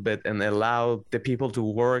little bit and allow the people to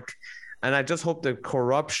work. And I just hope the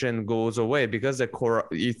corruption goes away because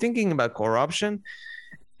you're thinking about corruption.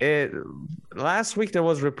 Last week there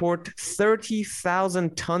was report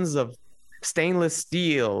 30,000 tons of stainless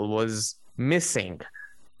steel was missing.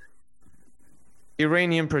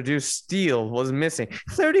 Iranian produced steel was missing.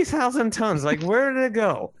 30,000 tons. Like, where did it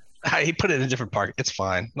go? He put it in a different part. It's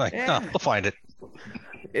fine. Like, yeah. We'll find it.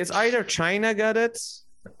 It's either China got it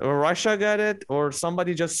or Russia got it or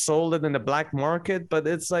somebody just sold it in the black market. But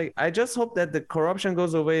it's like, I just hope that the corruption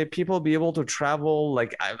goes away. People be able to travel.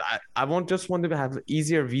 Like, I want to have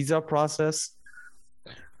easier visa process.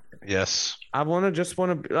 Yes. I want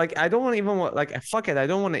to like, I don't want to even want, like, fuck it. I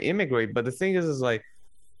don't want to immigrate. But the thing is like,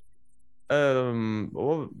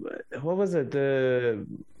 what was it?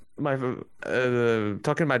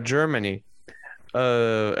 Talking about Germany.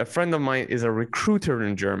 A friend of mine is a recruiter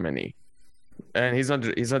in Germany, and he's not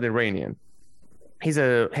Iranian. He's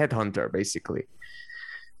a headhunter basically,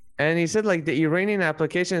 and he said like the Iranian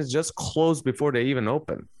applications just closed before they even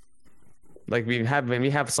open. Like when we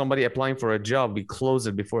have somebody applying for a job, we close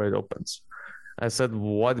it before it opens. I said,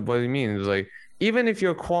 what do you mean? It was like, even if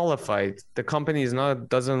you're qualified, the company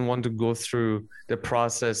doesn't want to go through the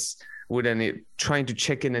process with trying to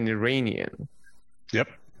check in an Iranian. Yep.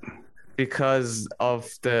 Because of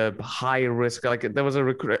the high risk. Like there was a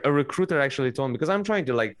recruiter actually told me, because I'm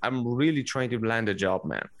really trying to land a job,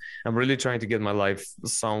 man. I'm really trying to get my life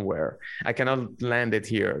somewhere. I cannot land it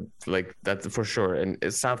here, like that's for sure. And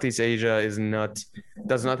Southeast Asia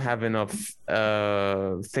does not have enough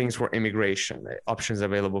things for immigration, options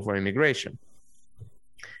available for immigration.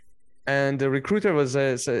 And the recruiter was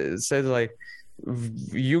said like,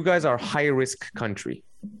 you guys are high risk country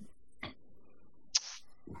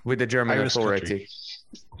with the German authority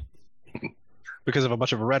because of a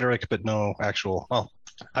bunch of rhetoric, but no actual. Well,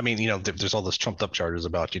 I mean, there's all this trumped up charges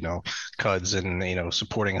about cuds and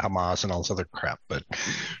supporting Hamas and all this other crap, but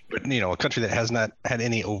a country that has not had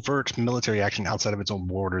any overt military action outside of its own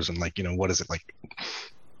borders and what is it like?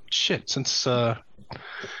 Shit, since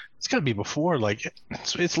it's got to be before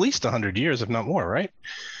it's at least 100 years, if not more, right?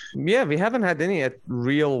 Yeah, we haven't had any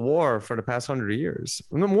real war for the past 100 years.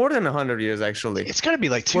 No, more than 100 years, actually. It's got to be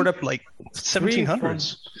like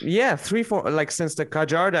 1700s. Yeah, 3-4, like since the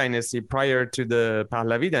Qajar dynasty, prior to the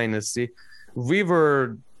Pahlavi dynasty, we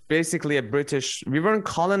were basically we weren't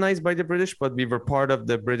colonized by the British, but we were part of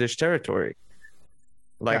the British territory.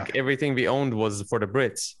 Everything we owned was for the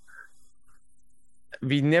Brits.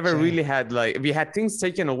 We never really had we had things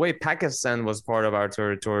taken away. Pakistan was part of our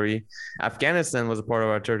territory. Afghanistan was a part of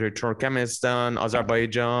our territory. Turkmenistan,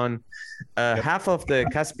 Azerbaijan, half of the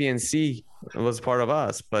Caspian Sea was part of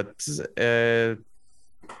us. But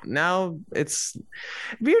now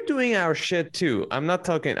we're doing our shit too.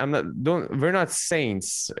 We're not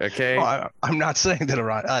saints, okay? Oh, I'm not saying that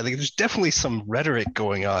Iran. There's definitely some rhetoric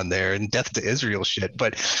going on there and death to Israel shit,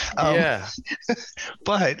 but yeah.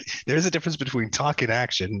 But there's a difference between talk and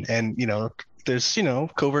action, and there's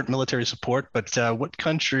covert military support, but what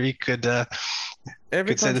country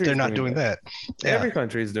Every could say that country they're is not doing doing that. that? Yeah. Every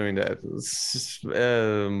country is doing that.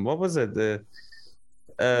 What was it? The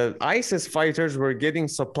ISIS fighters were getting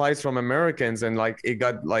supplies from Americans, and like it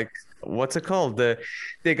got like what's it called?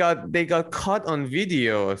 They got caught on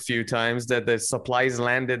video a few times that the supplies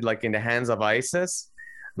landed like in the hands of ISIS,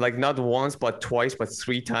 like not once but twice but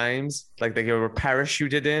three times. Like they were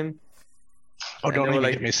parachuted in, Oh, and they don't were even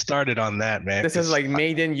get like, me started on that, man. this is Because like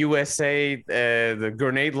made in USA, the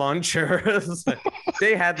grenade launchers.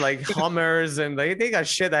 They had like Hummers and they got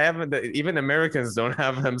shit I haven't, even Americans don't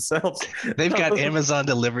have themselves. they've got Amazon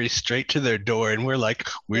delivery straight to their door, and we're like,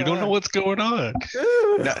 we don't know what's going on.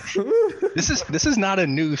 Now, this is not a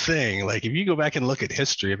new thing. Like if you go back and look at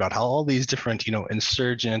history about how all these different,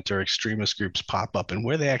 insurgent or extremist groups pop up and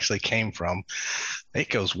where they actually came from, it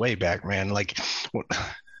goes way back, man. Like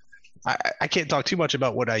I can't talk too much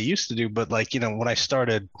about what I used to do, but like, when I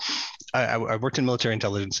started, I worked in military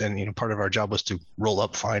intelligence, and, part of our job was to roll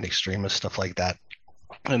up, find extremists, stuff like that.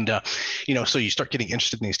 And, so you start getting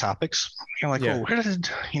interested in these topics. You're like, Yeah.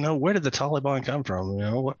 oh, where did the Taliban come from?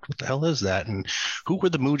 What the hell is that? And who were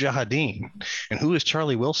the Mujahideen? And who is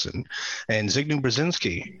Charlie Wilson and Zygmunt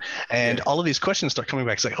Brzezinski? And all of these questions start coming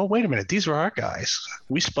back. It's like, oh, wait a minute. These were our guys.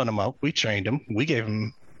 We spun them up. We trained them. We gave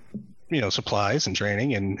them supplies and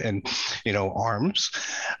training and arms.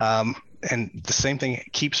 And the same thing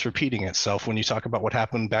keeps repeating itself when you talk about what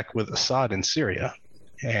happened back with Assad in Syria,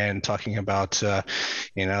 and talking about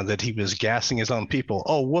that he was gassing his own people.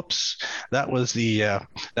 Oh, whoops, that was the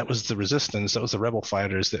resistance. That was the rebel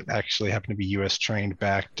fighters that actually happened to be U.S. trained,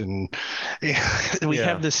 backed, and we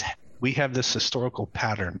have this historical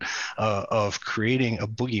pattern of creating a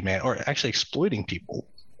boogeyman, or actually exploiting people.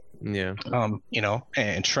 Yeah.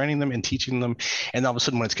 And training them and teaching them, and all of a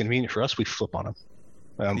sudden when it's convenient for us, we flip on them.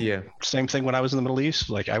 Same thing when I was in the Middle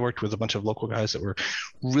East. Like I worked with a bunch of local guys that were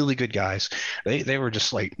really good guys. They were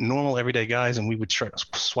just like normal everyday guys, and we would try to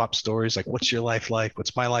swap stories, like what's your life like,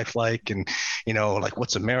 what's my life like, and like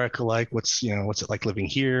what's America like, what's it like living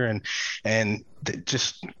here, and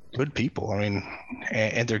just good people. I mean,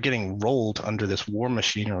 and they're getting rolled under this war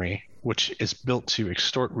machinery, which is built to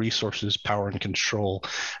extort resources, power, and control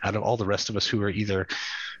out of all the rest of us who are either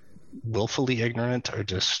willfully ignorant or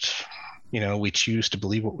just we choose to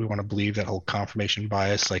believe what we want to believe. That whole confirmation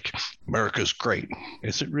bias, like America's great.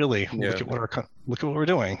 Is it really? Yeah. Look at what we're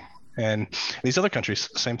doing. And these other countries,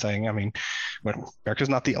 same thing. I mean, America's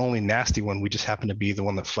not the only nasty one. We just happen to be the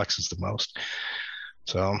one that flexes the most.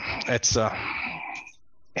 So it's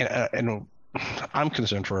and I'm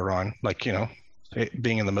concerned for Iran, like it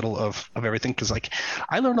being in the middle of everything, because like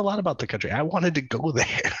I learned a lot about the country. I wanted to go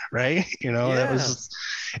there, right?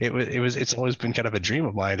 It's always been kind of a dream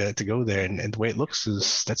of mine to go there, and the way it looks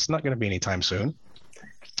is that's not going to be anytime soon,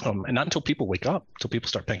 and not until people wake up, until people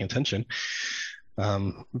start paying attention.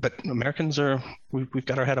 But Americans we've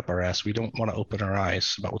got our head up our ass. We don't want to open our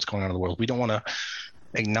eyes about what's going on in the world. We don't want to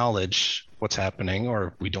acknowledge what's happening,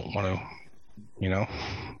 or we don't want to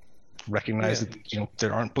recognize that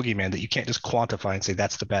there aren't boogeyman that you can't just quantify and say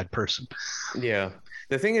that's the bad person.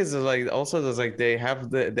 The thing is, like, also there's like they have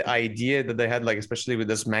the idea that they had, like, especially with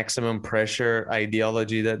this maximum pressure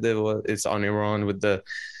ideology that it's on Iran with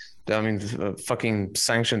fucking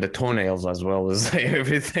sanction the toenails as well as like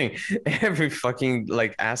everything, every fucking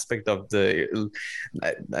like aspect of the.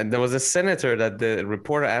 There was a senator that the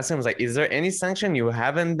reporter asked him, was like, "Is there any sanction you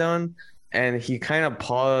haven't done?" And he kind of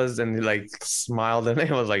paused and he like smiled, and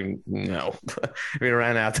he was like, "No, we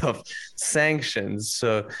ran out of sanctions."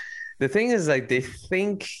 So the thing is, like, they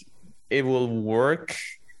think it will work,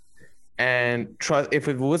 and trust if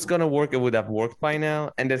it was gonna work, it would have worked by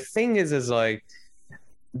now. And the thing is like,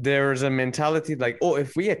 there's a mentality like, oh,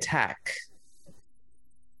 if we attack,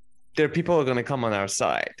 there are people who are gonna come on our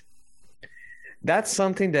side. That's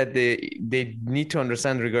something that they need to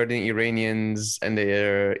understand regarding Iranians and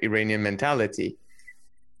their Iranian mentality.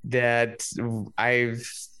 This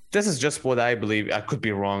is just what I believe. I could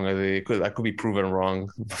be wrong. I could be proven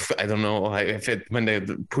wrong. I don't know when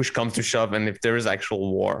the push comes to shove, and if there is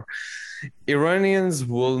actual war, Iranians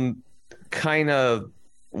will kind of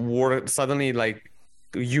suddenly like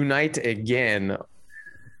unite again.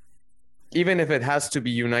 Even if it has to be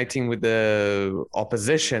uniting with the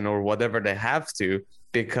opposition or whatever they have to,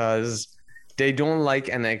 because they don't like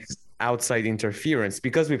an outside interference,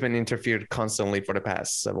 because we've been interfered constantly for the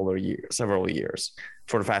past several years,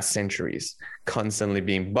 for the past centuries, constantly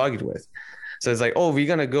being bugged with. So it's like, oh, we're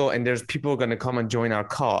going to go and there's people going to come and join our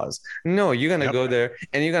cause. No, you're going to go there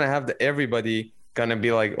and you're going to have everybody going to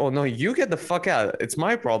be like, oh, no, you get the fuck out. It's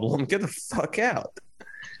my problem. Get the fuck out.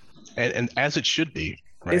 and as it should be,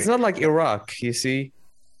 right? It's not like Iraq, you see.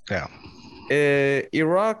 Yeah.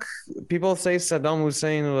 Iraq, people say Saddam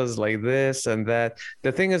Hussein was like this and that.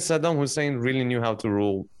 The thing is, Saddam Hussein really knew how to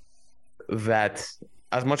rule that.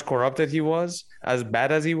 As much corrupted he was, as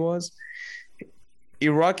bad as he was,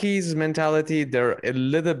 Iraqis' mentality, they're a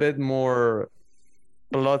little bit more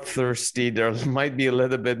bloodthirsty. There might be a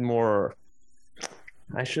little bit more.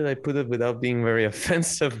 How should I put it without being very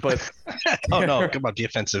offensive? But Oh no, come on, be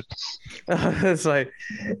offensive. it's like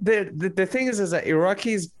the thing is that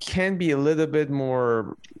Iraqis can be a little bit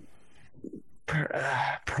more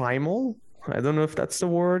primal. I don't know if that's the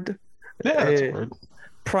word. Yeah, that's a word.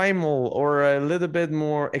 Primal or a little bit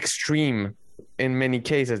more extreme in many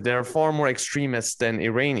cases. They're far more extremist than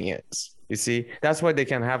Iranians. You see, that's why they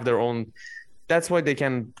can have their own. That's why they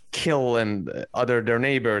can kill and other their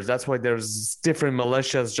neighbors. That's why there's different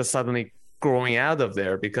militias just suddenly growing out of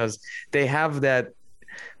there because they have that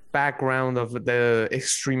background of the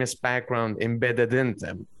extremist background embedded in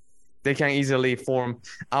them. They can easily form,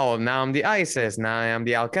 oh, now I'm the ISIS, now I am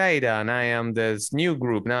the Al Qaeda, now I am this new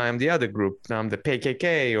group, now I'm the other group, now I'm the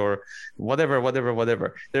PKK or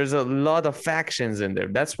whatever. There's a lot of factions in there.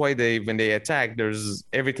 That's why when they attacked,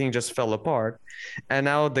 everything just fell apart. And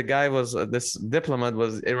now the guy this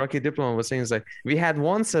Iraqi diplomat was saying, it's like, we had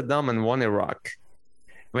one Saddam and one Iraq.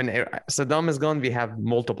 When Saddam is gone, we have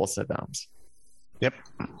multiple Saddams. Yep.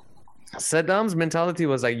 Saddam's mentality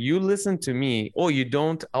was like, you listen to me. Oh, you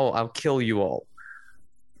don't? Oh, I'll kill you all.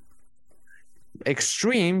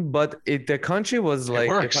 Extreme, but the country was like,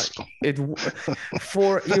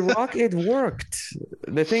 for Iraq, it worked.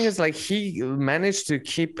 The thing is, like, he managed to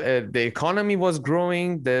keep the economy was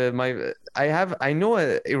growing. I know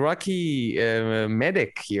an Iraqi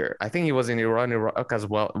medic here. I think he was in Iraq as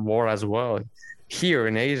well, war as well, here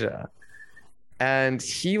in Asia. And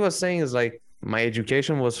he was saying, is like, my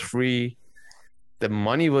education was free. The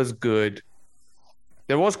money was good.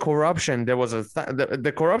 There was corruption. There was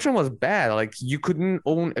the corruption was bad. Like, you couldn't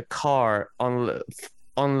own a car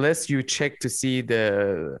unless you checked to see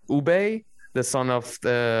the Ubay, the son of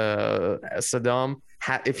Saddam.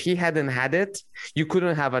 If he hadn't had it, you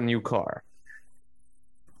couldn't have a new car.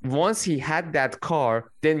 Once he had that car,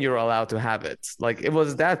 then you're allowed to have it. Like, it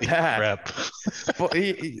was that bad. But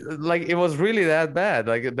it was really that bad.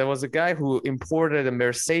 Like, there was a guy who imported a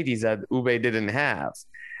Mercedes that Ubay didn't have.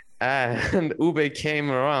 And Ubay came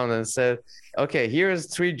around and said, okay,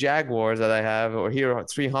 here's 3 Jaguars that I have, or here are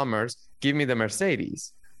 3 Hummers. Give me the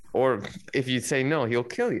Mercedes. Or if you say no, he'll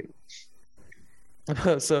kill you.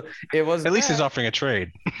 So it was at least he's offering a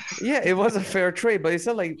trade. Yeah, it was a fair trade, but it's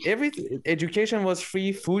not like education was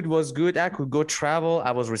free, food was good, I could go travel,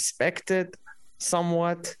 I was respected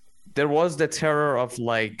somewhat. There was the terror of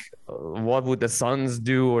like what would the sons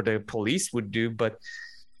do or the police would do, but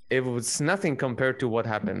it was nothing compared to what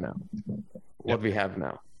happened now, what we have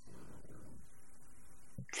now.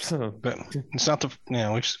 So, but it's not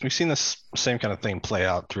we've seen this same kind of thing play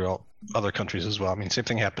out throughout other countries as well. I mean, same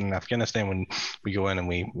thing happened in Afghanistan when we go in and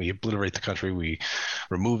we obliterate the country, we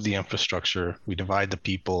remove the infrastructure, we divide the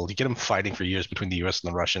people, you get them fighting for years between the U.S.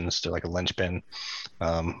 and the Russians. They're like a linchpin.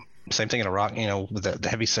 Same thing in Iraq, with the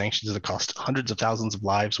heavy sanctions that cost hundreds of thousands of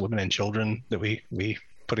lives, women and children that we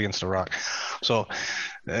put against Iraq. So,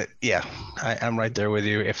 I'm right there with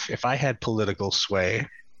you. If I had political sway,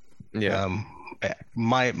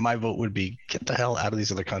 my vote would be get the hell out of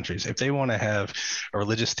these other countries. If they want to have a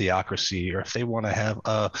religious theocracy, or if they want to have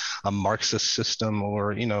a Marxist system,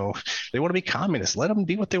 or they want to be communist, let them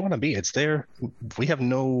be what they want to be. It's there. We have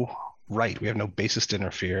no right. We have no basis to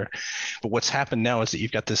interfere. But what's happened now is that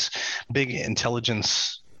you've got this big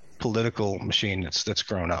intelligence political machine that's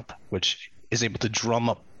grown up, which is able to drum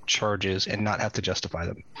up charges and not have to justify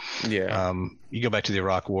them. You go back to the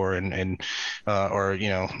Iraq War and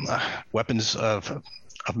weapons of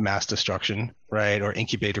mass destruction, right, or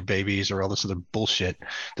incubator babies, or all this other bullshit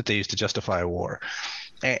that they use to justify a war.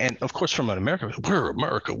 And of course, from America, we're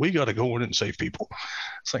America, we got to go in and save people.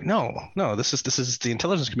 It's like, no, this is the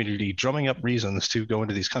intelligence community drumming up reasons to go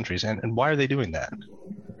into these countries. And why are they doing that?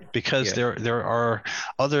 Because there are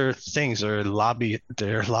other things, there are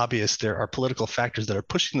lobbyists, there are political factors that are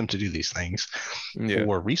pushing them to do these things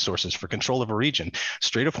for resources, for control of a region.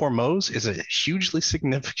 Strait of Hormuz is a hugely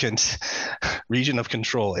significant region of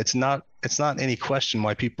control. It's not any question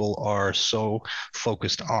why people are so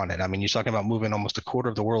focused on it. I mean, you're talking about moving almost a quarter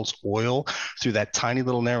of the world's oil through that tiny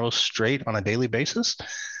little narrow strait on a daily basis.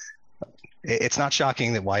 It's not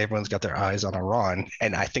shocking that why everyone's got their eyes on Iran,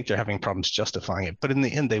 and I think they're having problems justifying it. But in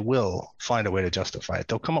the end, they will find a way to justify it.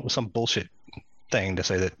 They'll come up with some bullshit thing to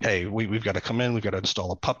say that, hey, we've got to come in, we've got to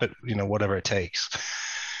install a puppet, whatever it takes.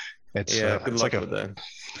 Yeah, good It's luck like with that.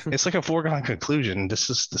 it's like a foregone conclusion. This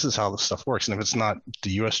is how this stuff works. And if it's not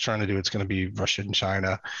the U.S. trying to do it, it's going to be Russia and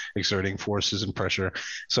China exerting forces and pressure.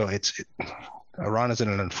 So Iran is in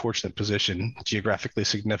an unfortunate position, geographically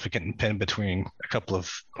significant, and pinned between a couple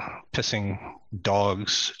of pissing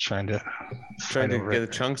dogs trying to Trying fight to over it.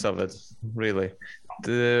 get chunks of it, really.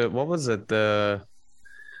 The what was it? The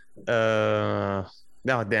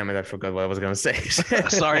no, damn it, I forgot what I was gonna say.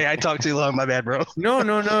 Sorry, I talked too long. My bad, bro. No,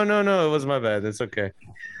 it was my bad. It's okay.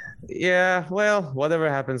 Yeah, well, whatever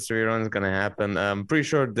happens to Iran is gonna happen. I'm pretty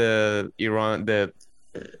sure the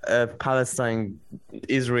Palestine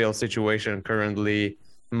Israel situation currently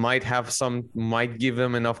might give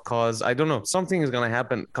them enough cause. I don't know. Something is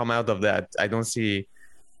gonna come out of that. I don't see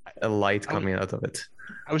a light coming out of it.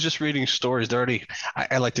 I was just reading stories. They're already.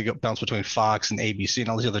 I like to go bounce between Fox and ABC and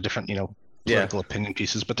all these other different, political opinion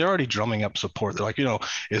pieces, but they're already drumming up support. They're like,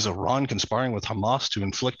 is Iran conspiring with Hamas to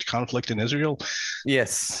inflict conflict in Israel?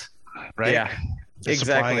 Yes. Right. Yeah. They're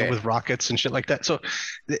supplying Exactly. it with rockets and shit like that. So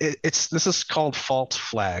this is called false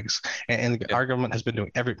flags, and our government has been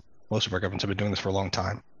doing most of our governments have been doing this for a long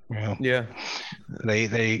time. Yeah.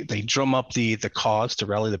 They drum up the cause to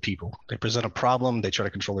rally the people. They present a problem, they try to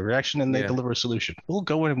control the reaction, and they deliver a solution. We'll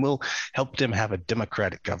go in and we'll help them have a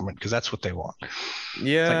democratic government because that's what they want.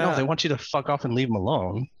 Yeah. It's like, no, they want you to fuck off and leave them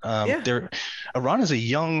alone. Iran is a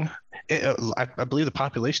young, I believe the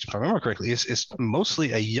population, if I remember correctly, is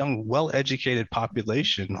mostly a young, well-educated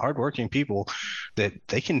population, hardworking people that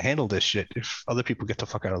they can handle this shit if other people get the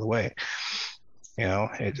fuck out of the way. They're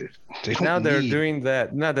doing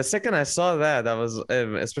that. Now, the second I saw that, I was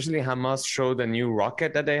especially Hamas showed a new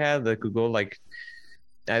rocket that they had that could go like,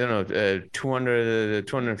 I don't know,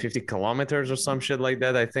 250 kilometers or some shit like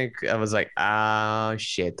that. I think I was like,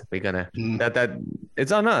 shit, we're gonna that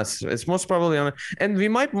it's on us. It's most probably on, and we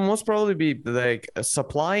might most probably be like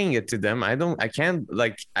supplying it to them.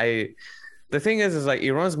 The thing is like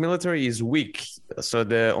Iran's military is weak, so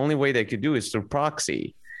the only way they could do is through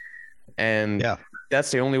proxy. And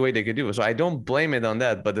that's the only way they could do it. So I don't blame it on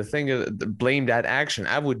that. But the thing is, blame that action.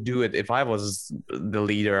 I would do it if I was the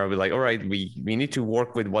leader. I would be like, all right, we need to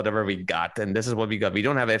work with whatever we got. And this is what we got. We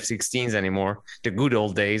don't have F-16s anymore. The good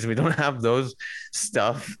old days. We don't have those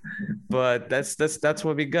stuff. But that's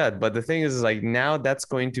what we got. But the thing is like now that's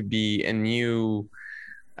going to be a new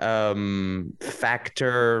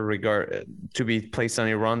factor to be placed on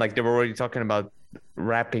Iran. Like they were already talking about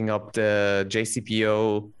wrapping up the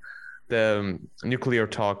JCPO, the nuclear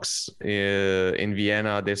talks in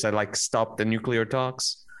Vienna. They said like stop the nuclear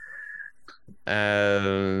talks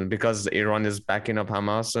because Iran is backing up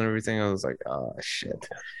Hamas and everything. I was like, oh shit.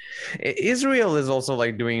 Israel is also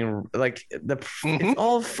like doing like it's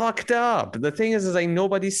all fucked up. The thing is like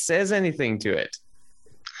nobody says anything to it.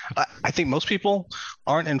 I think most people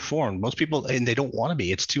aren't informed. Most people, and they don't want to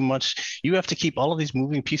be. It's too much. You have to keep all of these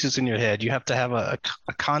moving pieces in your head. You have to have a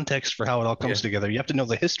context for how it all comes together. You have to know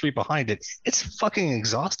the history behind it. It's fucking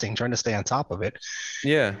exhausting trying to stay on top of it.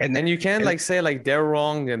 Yeah. And you can't like say like they're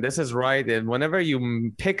wrong and this is right. And whenever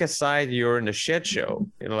you pick a side, you're in a shit show.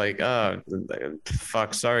 You're like, oh,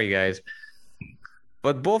 fuck, sorry, guys.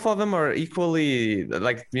 But both of them are equally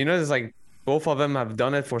like, it's like, both of them have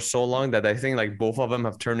done it for so long that I think like both of them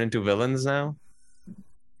have turned into villains now.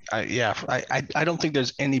 I don't think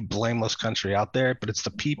there's any blameless country out there, but it's the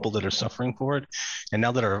people that are suffering for it. And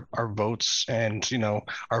now that our votes and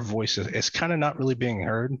our voices is kind of not really being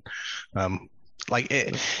heard.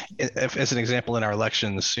 If, as an example, in our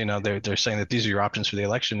elections, they're saying that these are your options for the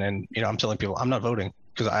election, and I'm telling people I'm not voting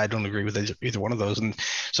because I don't agree with either one of those. And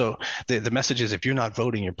so the message is if you're not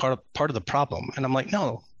voting, you're part of the problem. And I'm like,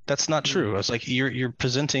 no. That's not true. I was like, you're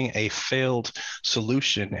presenting a failed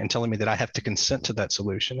solution and telling me that I have to consent to that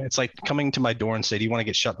solution. It's like coming to my door and say, do you want to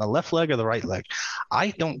get shot in the left leg or the right leg? I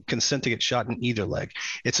don't consent to get shot in either leg.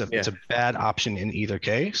 It's a bad option in either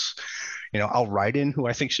case. I'll write in who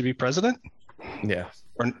I think should be president. Yeah.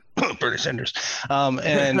 Or Bernie Sanders. But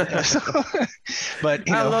I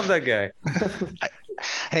love that guy.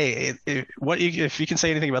 Hey, if you can say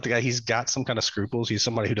anything about the guy, he's got some kind of scruples. He's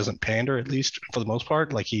somebody who doesn't pander, at least for the most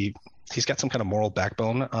part. Like he's got some kind of moral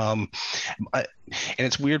backbone. And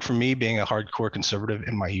it's weird for me being a hardcore conservative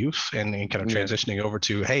in my youth and kind of transitioning over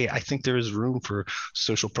to, hey, I think there is room for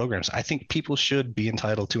social programs. I think people should be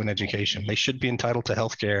entitled to an education. They should be entitled to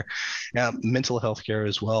healthcare, mental health care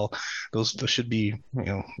as well. Those should be,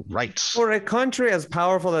 rights. For a country as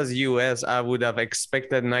powerful as US, I would have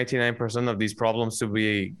expected 99% of these problems to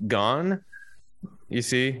be gone. You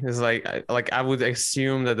see, it's like I would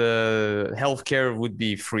assume that the healthcare would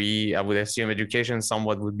be free. I would assume education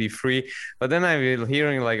somewhat would be free. But then I'm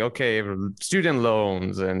hearing like, okay, student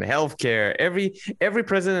loans and healthcare. Every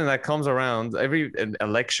president that comes around, every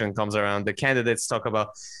election comes around, the candidates talk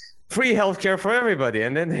about free healthcare for everybody,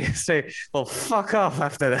 and then they say, "Well, fuck off."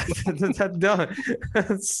 After that, that's done.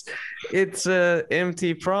 It's a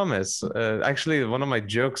empty promise. Actually, one of my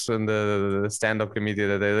jokes in the stand-up comedy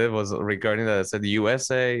that I did was regarding that. I said the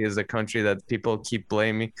USA is a country that people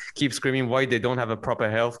keep screaming why they don't have a proper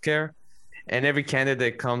healthcare, and every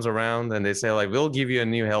candidate comes around and they say like, "We'll give you a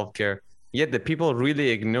new healthcare." Yet the people really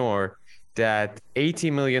ignore that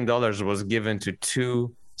 $80 million was given to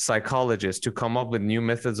two psychologists to come up with new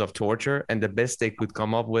methods of torture, and the best they could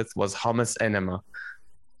come up with was hummus enema.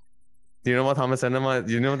 Do you know what hummus enema?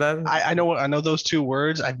 Do you know that? I know those two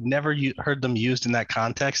words. I've never heard them used in that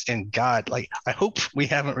context. And God, like, I hope we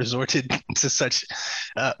haven't resorted to such.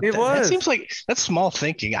 That seems like that's small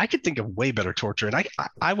thinking. I could think of way better torture, and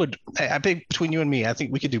I would. I think between you and me, I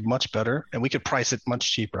think we could do much better, and we could price it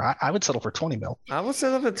much cheaper. I would settle for 20 mil. I would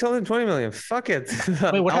settle for 20 million. Fuck it.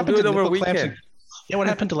 Wait, what happened to over a weekend? Yeah, what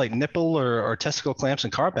happened to like nipple or testicle clamps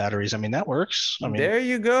and car batteries? I mean, that works. I mean, there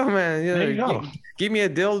you go, man. There you go. Give me a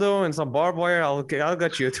dildo and some barbed wire. I'll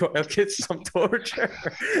get you. I'll get some torture.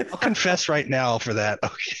 I'll confess right now for that.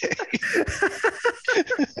 Okay.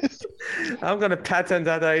 I'm gonna patent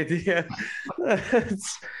that idea.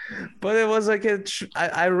 But it was like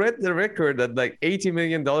I read the record that like $80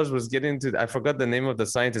 million was getting to. I forgot the name of the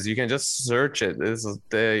scientist. You can just search it. This is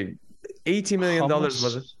the $80 million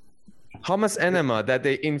was. Hummus enema, that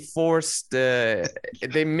they enforced, they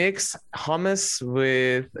mix hummus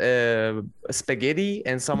with spaghetti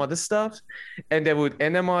and some other stuff, and they would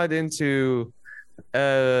enema it into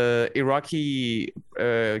Iraqi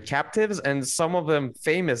captives, and some of them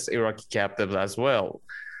famous Iraqi captives as well.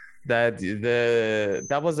 That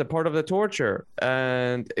was a part of the torture,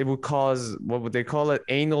 and it would cause, what would they call it,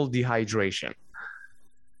 anal dehydration.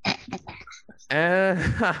 And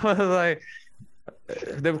I was like,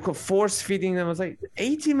 they were force feeding them. I was like,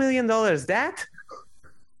 $80 million. That?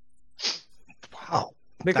 Wow.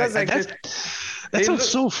 Because that sounds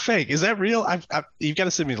so fake. Is that real? You've got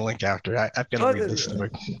to send me the link after. I've got to read this story.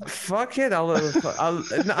 Fuck it.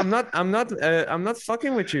 I'm not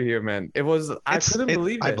fucking with you here, man. I couldn't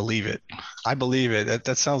believe it. I believe it.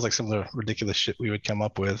 That sounds like some of the ridiculous shit we would come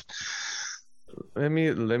up with. Let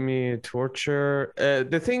me torture.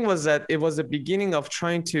 The thing was that it was the beginning of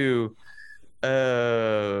trying to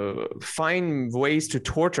find ways to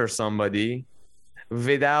torture somebody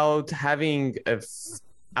without having a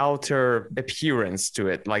outer appearance to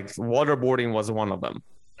it. Like waterboarding was one of them.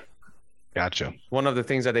 Gotcha. One of the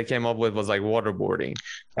things that they came up with was like waterboarding.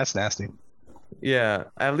 That's nasty. Yeah,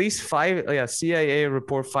 at least CIA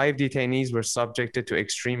report 5 detainees were subjected to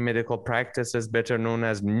extreme medical practices, better known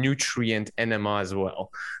as nutrient enema as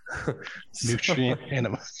well. Nutrient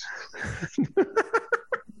enema.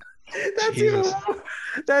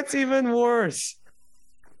 That's even worse.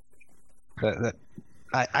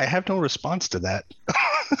 I have no response to that.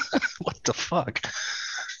 What the fuck?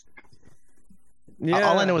 Yeah.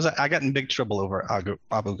 All I know is I got in big trouble over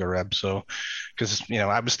Abu Ghraib. So, because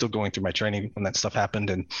I was still going through my training when that stuff happened,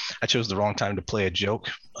 and I chose the wrong time to play a joke.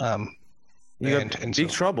 You got big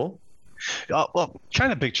trouble. Well,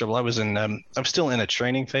 kind of big trouble. I was still in a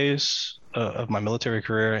training phase of my military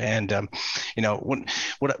career, and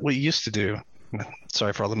what we used to do.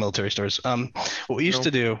 Sorry for all the military stories. What we used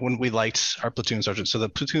to do when we liked our platoon sergeant. So the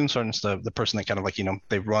platoon sergeant's the person that kind of like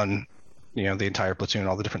they run the entire platoon,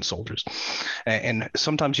 all the different soldiers. And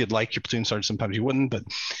sometimes you'd like your platoon sergeant, sometimes you wouldn't. But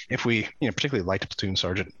if we, particularly liked a platoon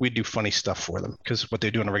sergeant, we'd do funny stuff for them, because what they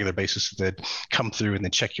do on a regular basis is they'd come through and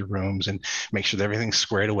then check your rooms and make sure that everything's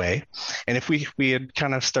squared away. And if we had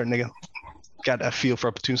kind of starting to got a feel for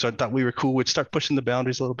our platoon, so I thought we were cool. We'd start pushing the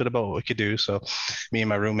boundaries a little bit about what we could do. So me and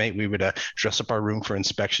my roommate, we would dress up our room for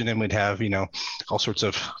inspection, and we'd have, all sorts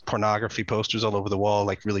of pornography posters all over the wall,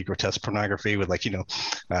 like really grotesque pornography with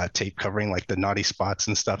tape covering like the naughty spots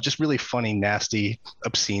and stuff, just really funny, nasty,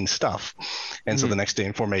 obscene stuff. And so the next day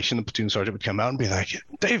in formation, the platoon sergeant would come out and be like,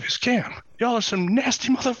 Davis, Cam, y'all are some nasty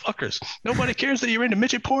motherfuckers. Nobody cares that you're into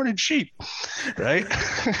midget porn and sheep, right?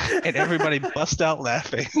 And everybody bust out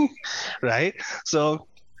laughing, right? So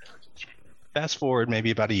fast forward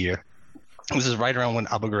maybe about a year. This is right around when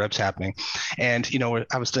Abu Ghraib's happening. And,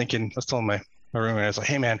 I was telling my roommate, I was like,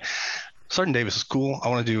 hey man, Sergeant Davis is cool. I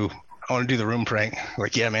want to do I want to do the room prank.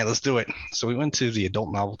 Like, yeah, man, let's do it. So we went to the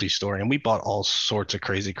adult novelty store and we bought all sorts of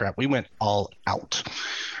crazy crap. We went all out,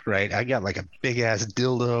 right? I got like a big ass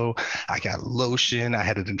dildo. I got lotion. I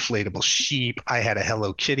had an inflatable sheep. I had a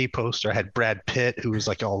Hello Kitty poster. I had Brad Pitt, who was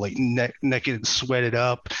like all like naked and sweated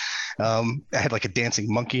up. I had like a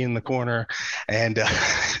dancing monkey in the corner. And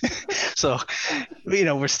so,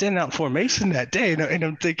 we're standing out in formation that day. And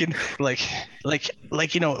I'm thinking early,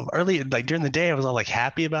 like during the day, I was all like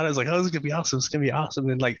happy about it. I was like, oh, this is gonna be awesome. It's gonna be awesome.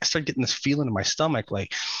 And like I started getting this feeling in my stomach,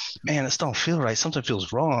 like, man, this don't feel right. Something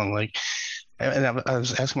feels wrong. Like, and I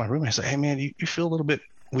was asking my roommate, I said, hey man, you feel a little bit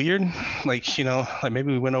weird? Like, like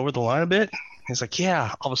maybe we went over the line a bit. He's like,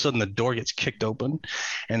 yeah. All of a sudden the door gets kicked open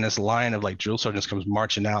and this line of like drill sergeants comes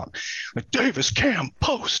marching out. Like, Davis, Cam,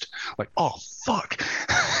 post. Like, oh fuck.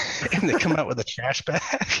 And they come out with a trash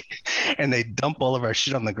bag and they dump all of our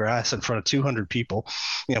shit on the grass in front of 200 people.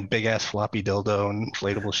 Big ass floppy dildo and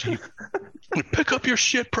inflatable sheep. Pick up your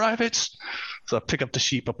shit, privates. So I pick up the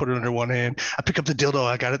sheep, I put it under one hand. I pick up the dildo,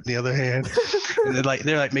 I got it in the other hand. And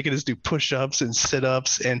they're like making us do push-ups and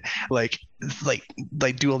sit-ups and like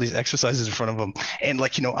do all these exercises in front of them. And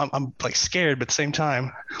like, I'm like scared, but at the same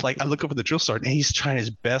time, like I look over the drill sergeant and he's trying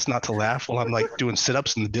his best not to laugh while I'm like doing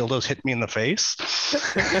sit-ups and the dildos hit me in the face.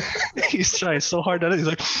 He's trying so hard at it. He's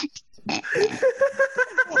like,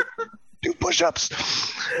 do push-ups.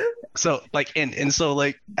 So like, and so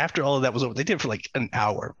like after all of that was over, they did it for like an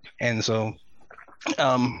hour. And so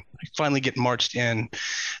I finally get marched in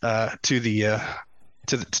to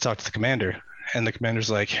talk to the commander, and the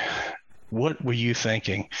commander's like, what were you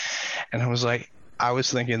thinking? And I was like, I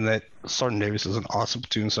was thinking that Sergeant Davis is an awesome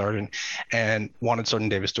platoon sergeant and wanted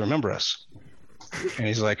Sergeant Davis to remember us. And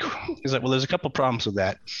he's like, well, there's a couple problems with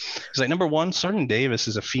that. He's like, number one, Sergeant Davis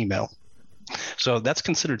is a female. So that's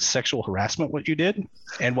considered sexual harassment, what you did.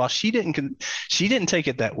 And while she didn't take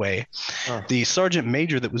it that way, the sergeant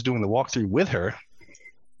major that was doing the walkthrough with her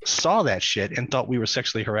saw that shit and thought we were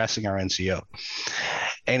sexually harassing our NCO.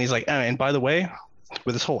 And he's like, and by the way,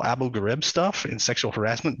 with this whole Abu Ghraib stuff and sexual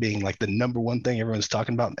harassment being like the number one thing everyone's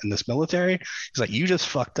talking about in this military, he's like, you just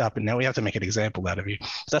fucked up and now we have to make an example out of you. So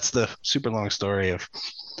that's the super long story of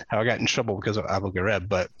how I got in trouble because of Abu Ghraib,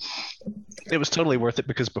 but it was totally worth it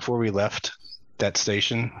because before we left that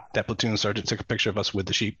station, that platoon sergeant took a picture of us with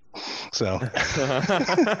the sheep. So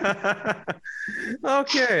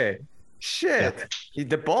okay. Shit. Yeah.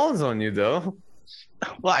 The ball's on you though.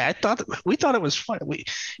 Well, we thought it was fun.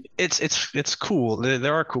 It's cool.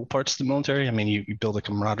 There are cool parts to the military. I mean, you build a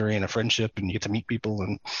camaraderie and a friendship, and you get to meet people,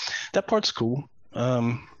 and that part's cool.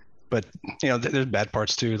 But there's bad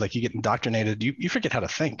parts too. Like you get indoctrinated. You forget how to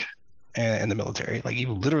think in the military. Like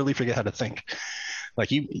you literally forget how to think. Like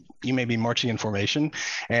you may be marching in formation,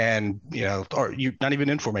 and or you not even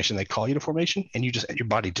in formation. They call you to formation, and your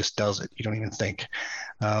body just does it. You don't even think.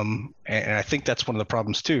 And I think that's one of the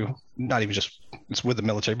problems too. Not even just it's with the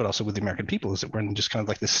military, but also with the American people, is that we're in just kind of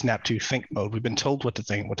like this snap to think mode. We've been told what to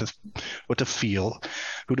think, what to feel,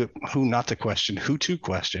 who not to question, who to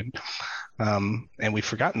question. And we've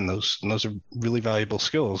forgotten those, and those are really valuable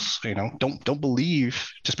skills. Don't believe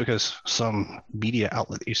just because some media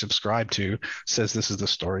outlet that you subscribe to says this is the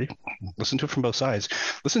story. Listen to it from both sides.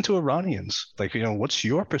 Listen to Iranians. Like, what's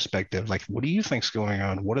your perspective? Like, what do you think's going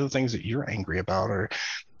on? What are the things that you're angry about or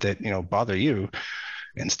that bother you?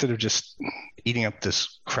 Instead of just eating up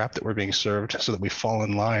this crap that we're being served, so that we fall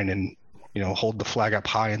in line and hold the flag up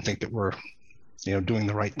high and think that we're doing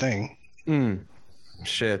the right thing.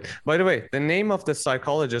 Shit. By the way, the name of the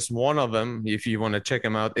psychologist, one of them, if you want to check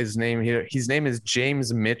him out, his name is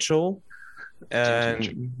James Mitchell.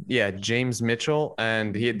 And James Mitchell.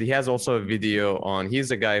 And he has also a video on, he's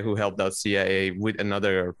the guy who helped out CIA with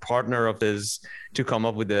another partner of his to come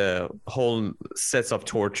up with the whole sets of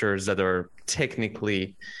tortures that are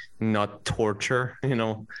technically not torture,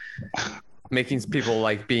 making people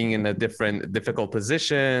like being in a difficult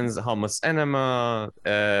positions, hummus enema,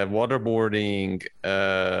 waterboarding.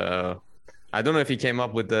 I don't know if he came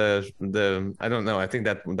up with the I don't know. I think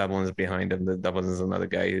that one is behind him. That one is another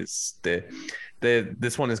guy.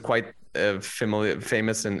 This one is quite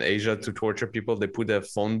famous in Asia to torture people. They put a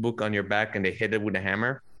phone book on your back and they hit it with a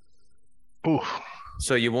hammer. Ooh.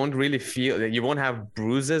 So you won't really feel, you won't have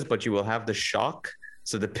bruises, but you will have the shock.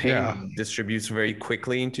 So the pain distributes very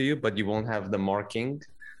quickly into you, but you won't have the marking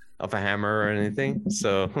of a hammer or anything.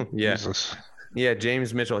 So yeah. Jesus. Yeah,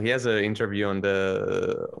 James Mitchell. He has an interview on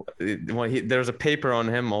there's a paper on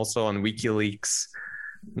him also on WikiLeaks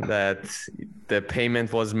that the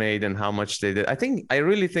payment was made and how much they did. I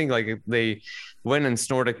really think like they went and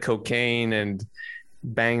snorted cocaine and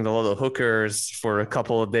banged a lot of hookers for a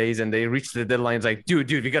couple of days, and they reached the deadline. It's like, dude,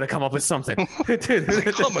 we gotta come up with something. Dude,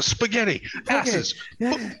 hummus, spaghetti, asses.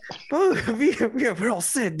 Yeah. We're all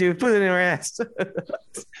set, dude. Put it in our ass.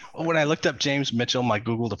 When I looked up James Mitchell, my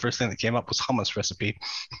Google, the first thing that came up was hummus recipe.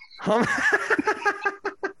 I'm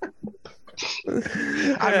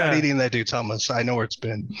not eating that dude's hummus. I know where it's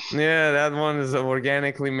been. Yeah, that one is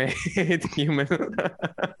organically made human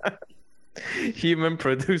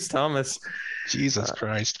produced hummus. Jesus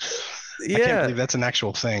Christ. Yeah. I can't believe that's an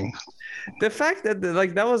actual thing. The fact that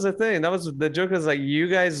like that was the thing. That was the joke, is like, you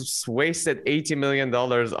guys wasted $80 million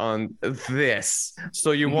on this.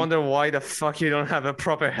 So you wonder why the fuck you don't have a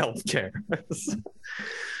proper healthcare.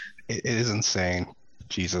 It is insane.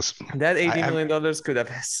 Jesus. That $80 million could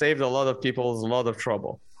have saved a lot of people a lot of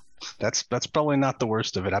trouble. That's probably not the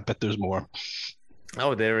worst of it. I bet there's more.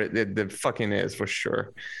 Oh, there fucking is, for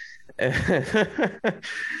sure.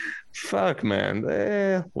 Fuck,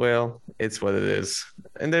 man. Well, it's what it is.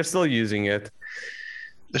 And they're still using it.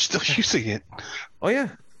 They're still using it. Oh, yeah.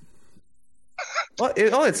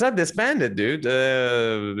 It's not disbanded, dude.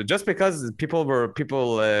 Just because people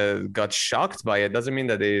got shocked by it doesn't mean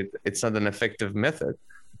that it's not an effective method.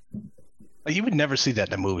 You would never see that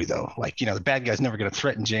in a movie, though. Like, the bad guy's never going to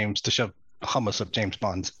threaten James to shove hummus up James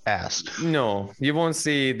Bond's ass. No, you won't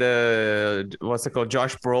see what's it called,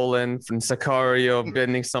 Josh Brolin from Sicario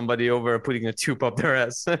bending somebody over, putting a tube up their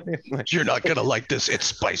ass. Like, you're not gonna like this. It's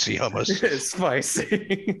spicy hummus. It's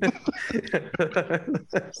spicy.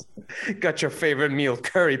 Got your favorite meal,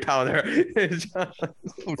 curry powder.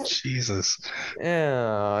 Oh, Jesus.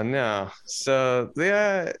 Yeah, no. So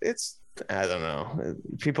yeah, I don't know.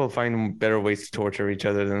 People find better ways to torture each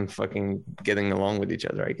other than fucking getting along with each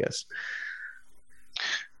other, I guess.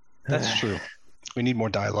 That's true. We need more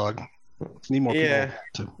dialogue. We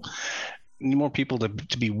need more people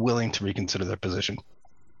to be willing to reconsider their position.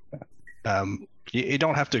 You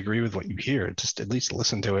don't have to agree with what you hear. Just at least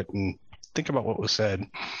listen to it and think about what was said.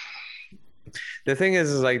 The thing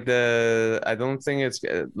is like I don't think it's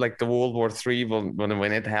like the World War III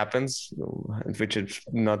when it happens, which is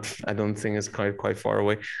not, I don't think it's quite far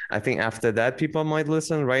away. I think after that people might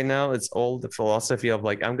listen. Right now it's all the philosophy of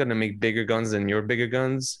like, I'm gonna make bigger guns than your bigger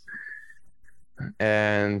guns,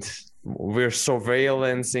 and we're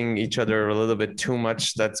surveillancing each other a little bit too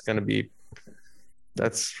much. That's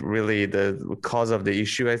really the cause of the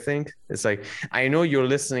issue. I think it's like, I know you're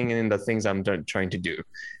listening in the things I'm trying to do.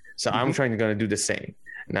 So I'm going to do the same.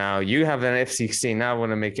 Now you have an F-16. Now I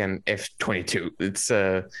want to make an F-22. It's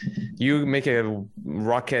you make a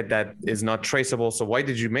rocket that is not traceable. So why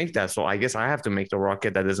did you make that? So I guess I have to make the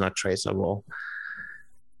rocket that is not traceable.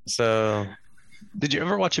 So, did you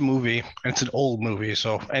ever watch a movie? And it's an old movie,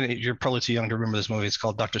 and you're probably too young to remember this movie. It's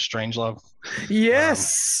called Dr. Strangelove.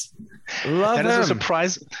 Yes, love that.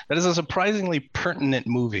 That is a surprisingly pertinent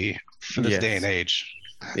movie for this day and age.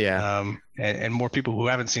 Yeah. And more people who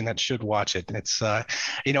haven't seen that should watch it. It's I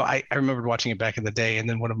remembered watching it back in the day, and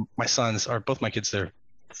then one of my sons, or both my kids, they're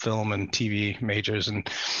film and TV majors, and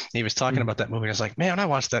he was talking about that movie, and I was like, man, I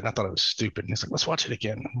watched that and I thought it was stupid, and he's like, let's watch it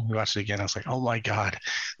again. We watched it again. I was like, oh my God,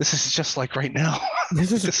 this is just like right now.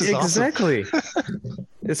 This is exactly awesome.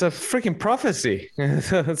 It's a freaking prophecy.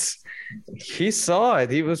 He saw it,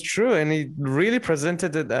 he was true, and he really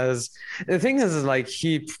presented it as, the thing is like,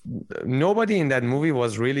 nobody in that movie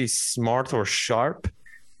was really smart or sharp.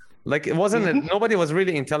 Like it wasn't nobody was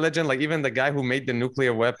really intelligent. Like even the guy who made the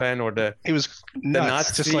nuclear weapon, or he was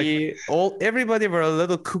nuts. The Nazi, everybody were a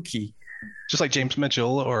little kooky. Just like James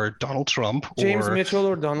Mitchell or Donald Trump. Mitchell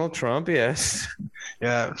or Donald Trump, yes.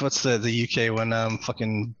 Yeah, what's the UK one?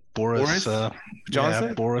 Fucking Boris Johnson.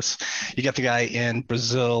 Yeah, Boris. You got the guy in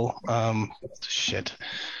Brazil. Shit.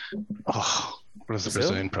 Oh, what is the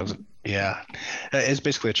Brazilian president? Yeah, it's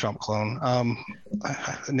basically a Trump clone.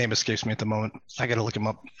 The name escapes me at the moment. I got to look him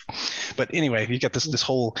up. But anyway, you got this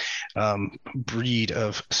whole breed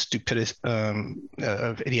of stupidity,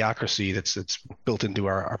 of idiocracy that's built into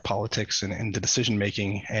our politics and the decision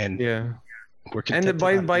making, and we're content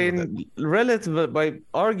by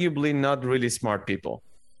arguably not really smart people.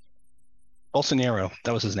 Bolsonaro,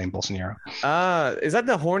 that was his name, Bolsonaro. Is that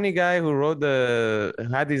the horny guy who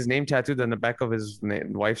had his name tattooed on the back of his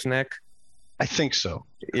wife's neck? I think so.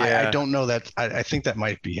 Yeah. I don't know that. I think that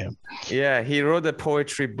might be him. Yeah, he wrote a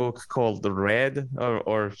poetry book called The Red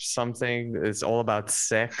or something. It's all about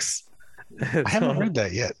sex. I haven't read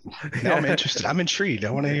that yet. Now I'm interested. I'm intrigued.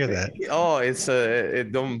 I want to hear that. Oh,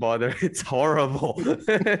 don't bother. It's horrible.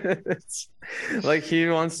 It's like he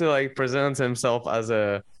wants to like present himself as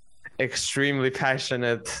a extremely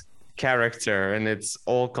passionate character, and it's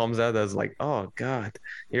all comes out as like, oh God,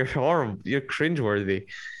 you're horrible, you're cringeworthy.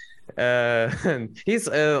 And he's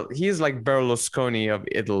like Berlusconi of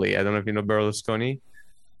Italy. I don't know if you know Berlusconi.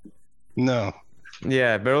 No.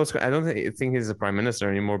 Yeah, Berlusconi. I don't think he's the prime minister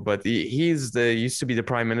anymore, but he's the used to be the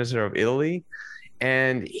prime minister of Italy,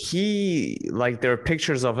 and he like there are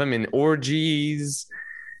pictures of him in orgies.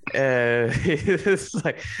 It's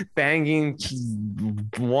like banging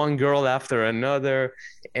one girl after another,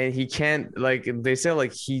 and he can't, like they say,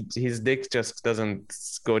 like his dick just doesn't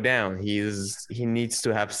go down. He needs to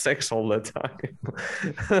have sex all the time.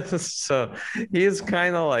 So he's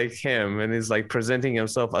kind of like him, and he's like presenting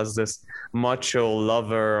himself as this macho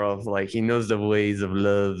lover of like he knows the ways of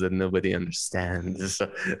love that nobody understands.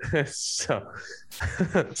 So,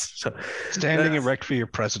 so Standing erect for your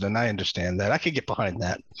president, I understand that. I could get behind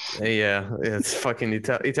that. yeah, it's fucking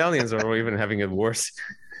Italians are even having it worse.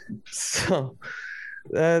 So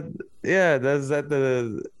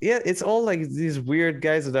it's all like these weird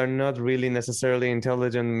guys that are not really necessarily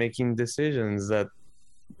intelligent, making decisions that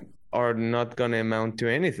are not gonna amount to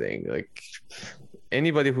anything. Like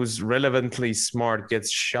anybody who's relevantly smart gets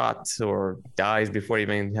shot or dies before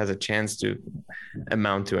even has a chance to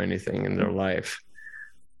amount to anything in their life.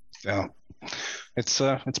 Yeah, it's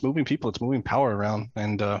moving people, it's moving power around,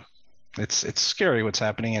 and it's scary what's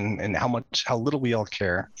happening, and how little we all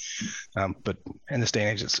care. But in this day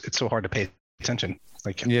and age, it's so hard to pay attention.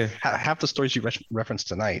 Like half the stories you referenced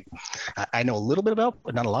tonight, I know a little bit about,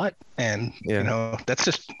 but not a lot. And you know, that's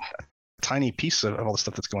just a tiny piece of all the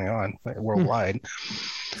stuff that's going on worldwide.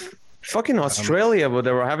 Fucking Australia, where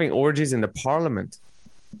they were having orgies in the parliament.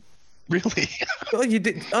 Really? Oh, you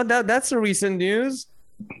did? Oh, that's the recent news.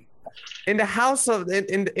 In the house of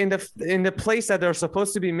in the place that they're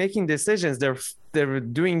supposed to be making decisions, they're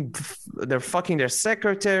fucking their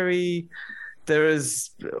secretary.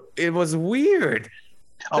 It was weird.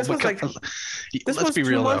 This was like this was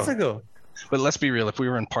 2 months ago. But let's be real. If we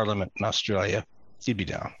were in Parliament in Australia, he'd be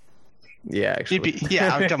down. Yeah, actually.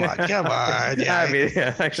 Come on. Yeah, I mean,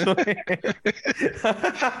 yeah, actually.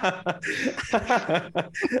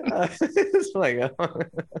 It's like,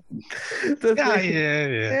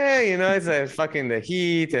 yeah. You know, it's like fucking the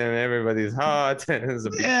heat, and everybody's hot, and it's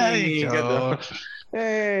a bikini.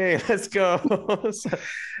 Hey, let's go.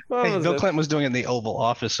 Bill Clinton was doing it in the Oval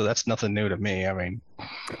Office, so that's nothing new to me. I mean,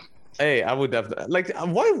 hey, I would have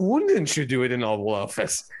why wouldn't you do it in Oval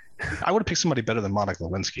Office? I would have picked somebody better than Monica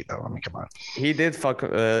Lewinsky, though. I mean, come on. He did fuck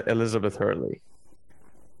Elizabeth Hurley.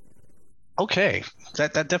 Okay,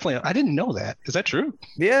 that definitely. I didn't know that. Is that true?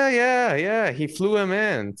 Yeah. He flew him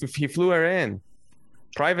in. He flew her in.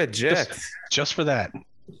 Private jet. Just for that.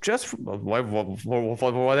 Just for, what else?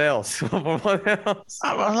 What else?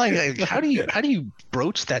 I'm like, how do you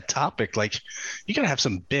broach that topic? Like, you gotta have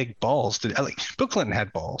some big balls. Like, Bill Clinton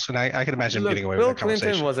had balls, and I can imagine him getting away with that conversation.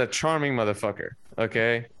 Bill Clinton was a charming motherfucker.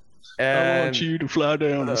 Okay. And I want you to fly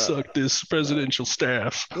down and suck this presidential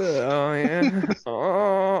staff. Oh yeah.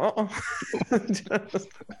 Oh.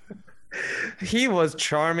 He was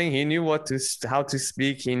charming. He knew how to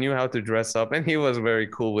speak. He knew how to dress up, and he was very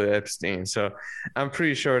cool with Epstein. So I'm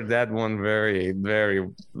pretty sure that one very, very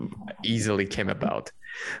easily came about.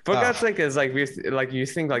 For God's sake, it's like you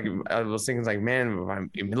think, like I was thinking, like, man,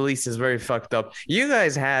 Middle East is very fucked up. You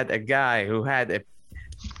guys had a guy who had an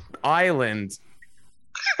island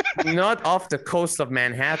not off the coast of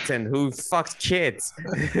Manhattan who fucked kids.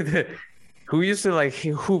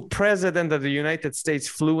 Who president of the United States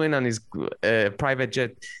flew in on his private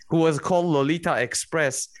jet, who was called Lolita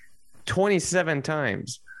Express 27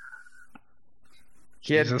 times.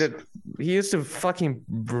 He used to fucking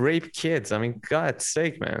rape kids. I mean, God's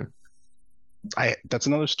sake, man. That's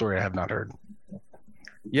another story I have not heard.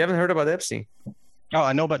 You haven't heard about Epstein? Oh,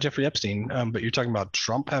 I know about Jeffrey Epstein, but you're talking about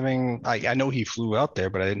Trump having. I know he flew out there,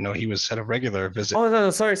 but I didn't know he had a regular visit. Oh no,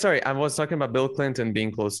 sorry. I was talking about Bill Clinton being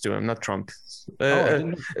close to him, not Trump.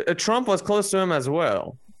 Trump was close to him as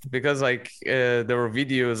well, because there were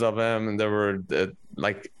videos of him, and there were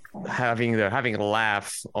having a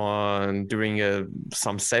laugh during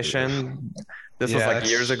some session. This was like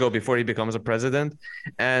years ago before he becomes a president.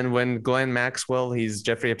 And when Ghislaine Maxwell, he's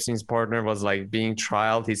Jeffrey Epstein's partner, was like being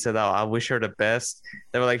trialed, he said, "Oh, I wish her the best."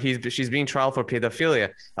 They were like, she's being trialed for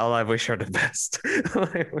pedophilia. "Oh, I wish her the best."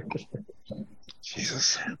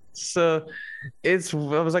 Jesus. So I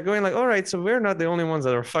was like going like, all right, so we're not the only ones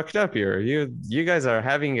that are fucked up here. You guys are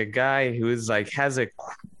having a guy who is like to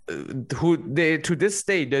this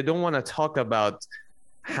day they don't want to talk about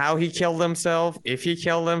how he killed himself, if he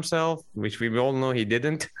killed himself, which we all know he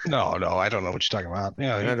didn't. No, I don't know what you're talking about.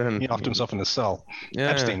 Yeah, And he then, locked himself in the cell. yeah,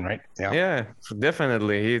 Epstein, right? Yeah. yeah,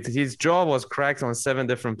 definitely. His jaw was cracked on 7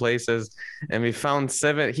 different places, and we found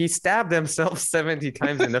seven. He stabbed himself 70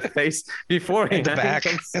 times in the face before he In the hanged back,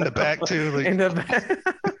 in the himself. back too. Like, In the back.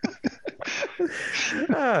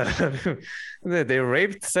 Ah, they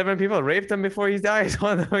raped 7 people, raped him before he died.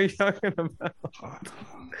 What are you talking about?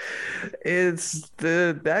 It's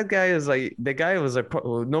that guy is like the guy was a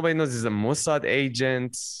nobody knows he's a Mossad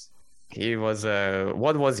agent. He was a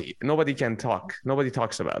what was he? Nobody can talk. Nobody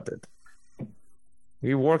talks about it.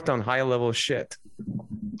 He worked on high level shit.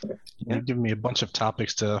 you've given me a bunch of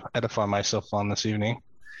topics to edify myself on this evening.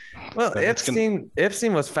 Well, But it's gonna,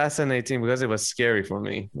 Epstein was fascinating because it was scary for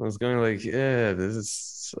me. I was going like, yeah, this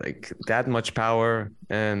is like that much power,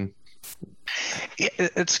 and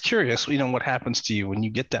it's curious, what happens to you when you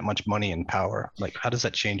get that much money and power? Like, how does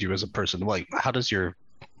that change you as a person? Like, how do your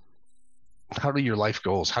life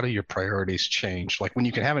goals, how do your priorities change? Like when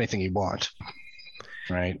you can have anything you want,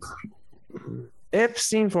 right?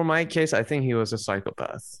 Epstein, for my case, I think he was a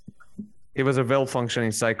psychopath. He was a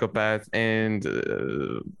well-functioning psychopath, and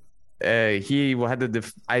he had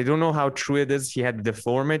I don't know how true it is. He had a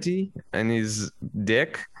deformity in his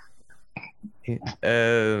dick.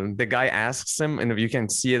 The guy asks him, and you can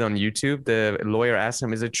see it on YouTube. The lawyer asks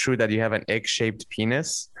him, "Is it true that you have an egg-shaped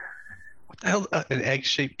penis?" What the hell, an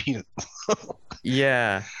egg-shaped penis?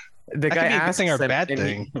 Yeah, the That guy could be a good asks thing or a him, bad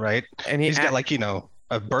thing, right? and He's got like,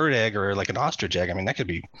 a bird egg or like an ostrich egg. I mean, that could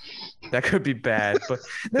be bad, but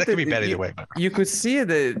that could be bad either way. But you could see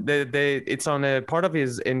it's on a part of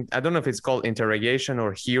his I don't know if it's called interrogation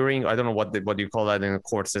or hearing. I don't know what you call that in a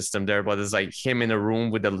court system there, but it's like him in a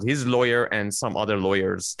room with his lawyer and some other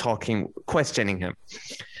lawyers questioning him.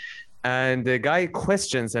 And the guy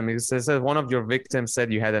questions him. He says that one of your victims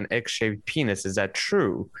said you had an egg-shaped penis. Is that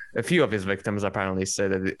true? A few of his victims apparently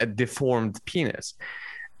said a deformed penis.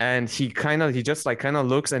 And he just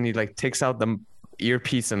looks, and he like takes out the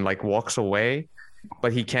earpiece and like walks away,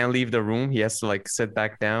 but he can't leave the room. He has to like sit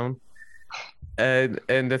back down. And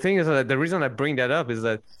the thing is that the reason I bring that up is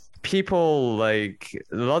that people, like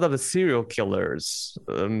a lot of the serial killers,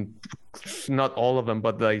 not all of them,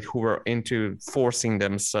 but like who were into forcing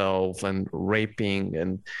themselves and raping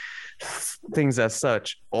and things as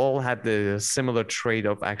such, all had the similar trait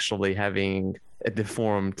of actually having a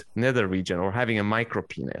deformed nether region or having a micro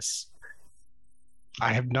penis.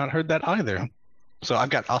 I have not heard that either. So I've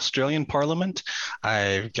got Australian Parliament,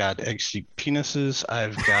 I've got egg-shaped penises,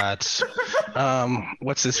 I've got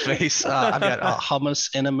what's his face? I've got hummus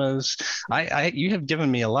enemas. You have given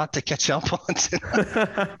me a lot to catch up on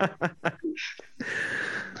tonight.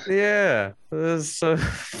 Yeah, so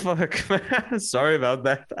fuck, man. Sorry about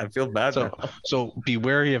that. I feel bad now. So be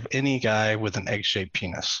wary of any guy with an egg-shaped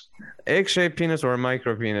penis. Egg-shaped penis or a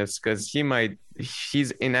micro penis, because his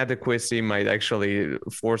inadequacy might actually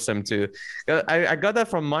force him to. I got that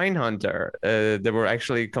from Mindhunter. They were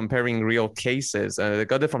actually comparing real cases. I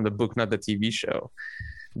got it from the book, not the TV show.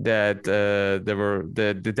 That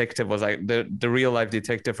the detective was like the real life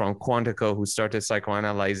detective from Quantico who started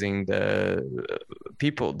psychoanalyzing the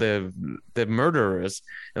people, the murderers.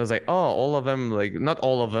 It was like, oh, all of them, like not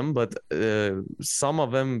all of them, but some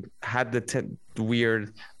of them had the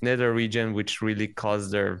weird nether region, which really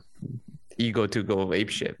caused their ego to go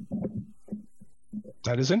apeshit.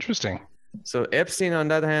 That is interesting. So Epstein, on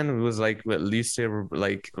that hand, was like at least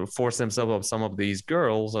like forced himself of some of these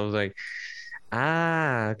girls. I was like,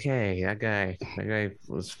 okay, that guy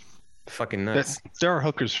was fucking nuts. There are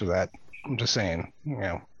hookers for that. I'm just saying,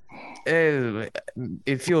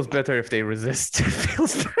 It feels better if they resist. It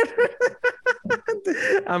feels better.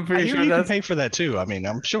 I'm pretty sure you can pay for that too. I mean,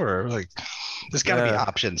 I'm sure like there's got to be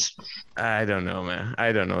options. I don't know, man.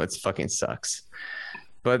 I don't know. It fucking sucks.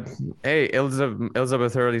 But hey,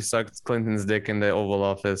 Elizabeth Hurley sucked Clinton's dick in the Oval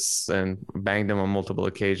Office and banged him on multiple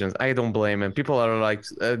occasions. I don't blame him. People are like,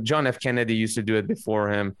 John F. Kennedy used to do it before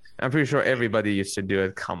him. I'm pretty sure everybody used to do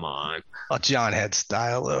it. Come on. Oh, John had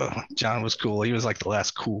style, though. John was cool. He was like the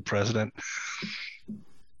last cool president.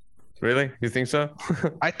 Really? You think so?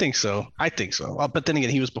 I think so. But then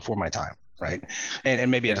again, he was before my time. Right. And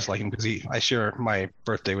maybe I just like him because I share my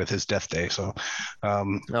birthday with his death day. So,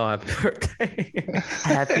 happy birthday.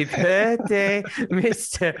 Happy birthday,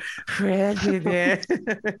 Mr. President.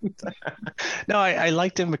 No, I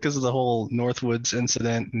liked him because of the whole Northwoods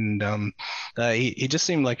incident. And he just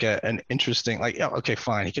seemed like an interesting, like, yeah, okay,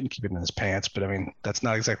 fine. He couldn't keep it in his pants. But I mean, that's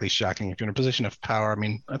not exactly shocking. If you're in a position of power, I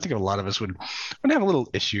mean, I think a lot of us would have a little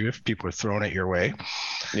issue if people were throwing it your way.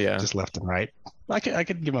 Yeah. Just left and right. I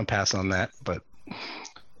could give him a pass on that, but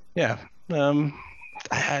Yeah. Um,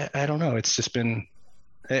 I don't know. It's just been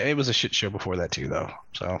it was a shit show before that too, though.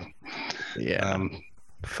 So Yeah, um,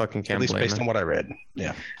 fucking at can't least blame based it. on what I read.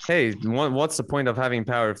 Yeah. Hey, what's the point of having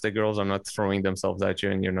power if the girls are not throwing themselves at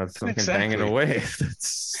you and you're not fucking banging Exactly. away?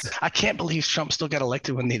 That's I can't believe Trump still got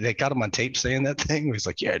elected when they got him on tape saying that thing. Where he's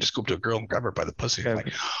like, "Yeah, just go up to a girl and grab her by the pussy." I'm okay.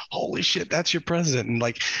 like, "Holy shit, that's your president!" And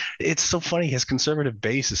like, it's so funny. His conservative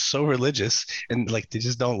base is so religious, and like they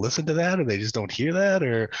just don't listen to that, or they just don't hear that,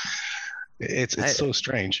 or it's I so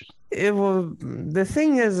strange. it will. The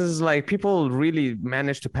thing is like people really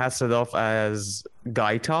manage to pass it off as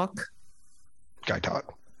guy talk. Guy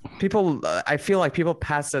talk. People, I feel like people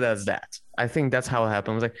pass it as that. I think that's how it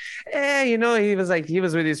happened. It was like, he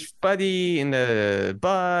was with his buddy in the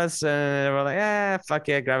bus, and we're like, fuck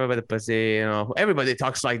yeah, grab her by the pussy. Everybody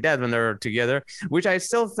talks like that when they're together, which I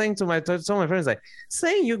still think to some of my friends, like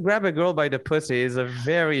saying you grab a girl by the pussy is a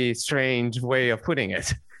very strange way of putting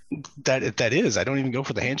it. That is. I don't even go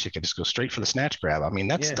for the handshake. I just go straight for the snatch grab. I mean,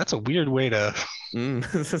 that's Yeah. that's a weird way to. Mm.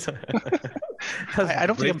 Let's I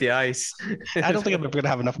don't think break the ice. I don't think I'm ever gonna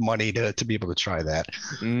have enough money to be able to try that.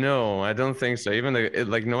 No, I don't think so. Even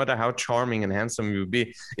like no matter how charming and handsome you would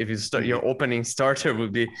be, if you start Mhm. your opening starter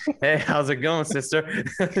would be, "Hey, how's it going, sister?"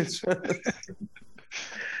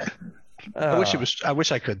 I wish it uh, was. I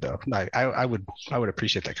wish I could though. I would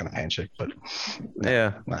appreciate that kind of handshake, but no.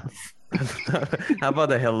 yeah. no. How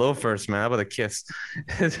about a hello first, man? How about a kiss?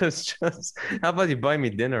 How about you buy me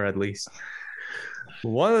dinner at least?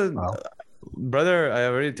 One Well, brother, I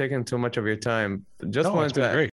already taken too much of your time. Just no, wanted it's been to great.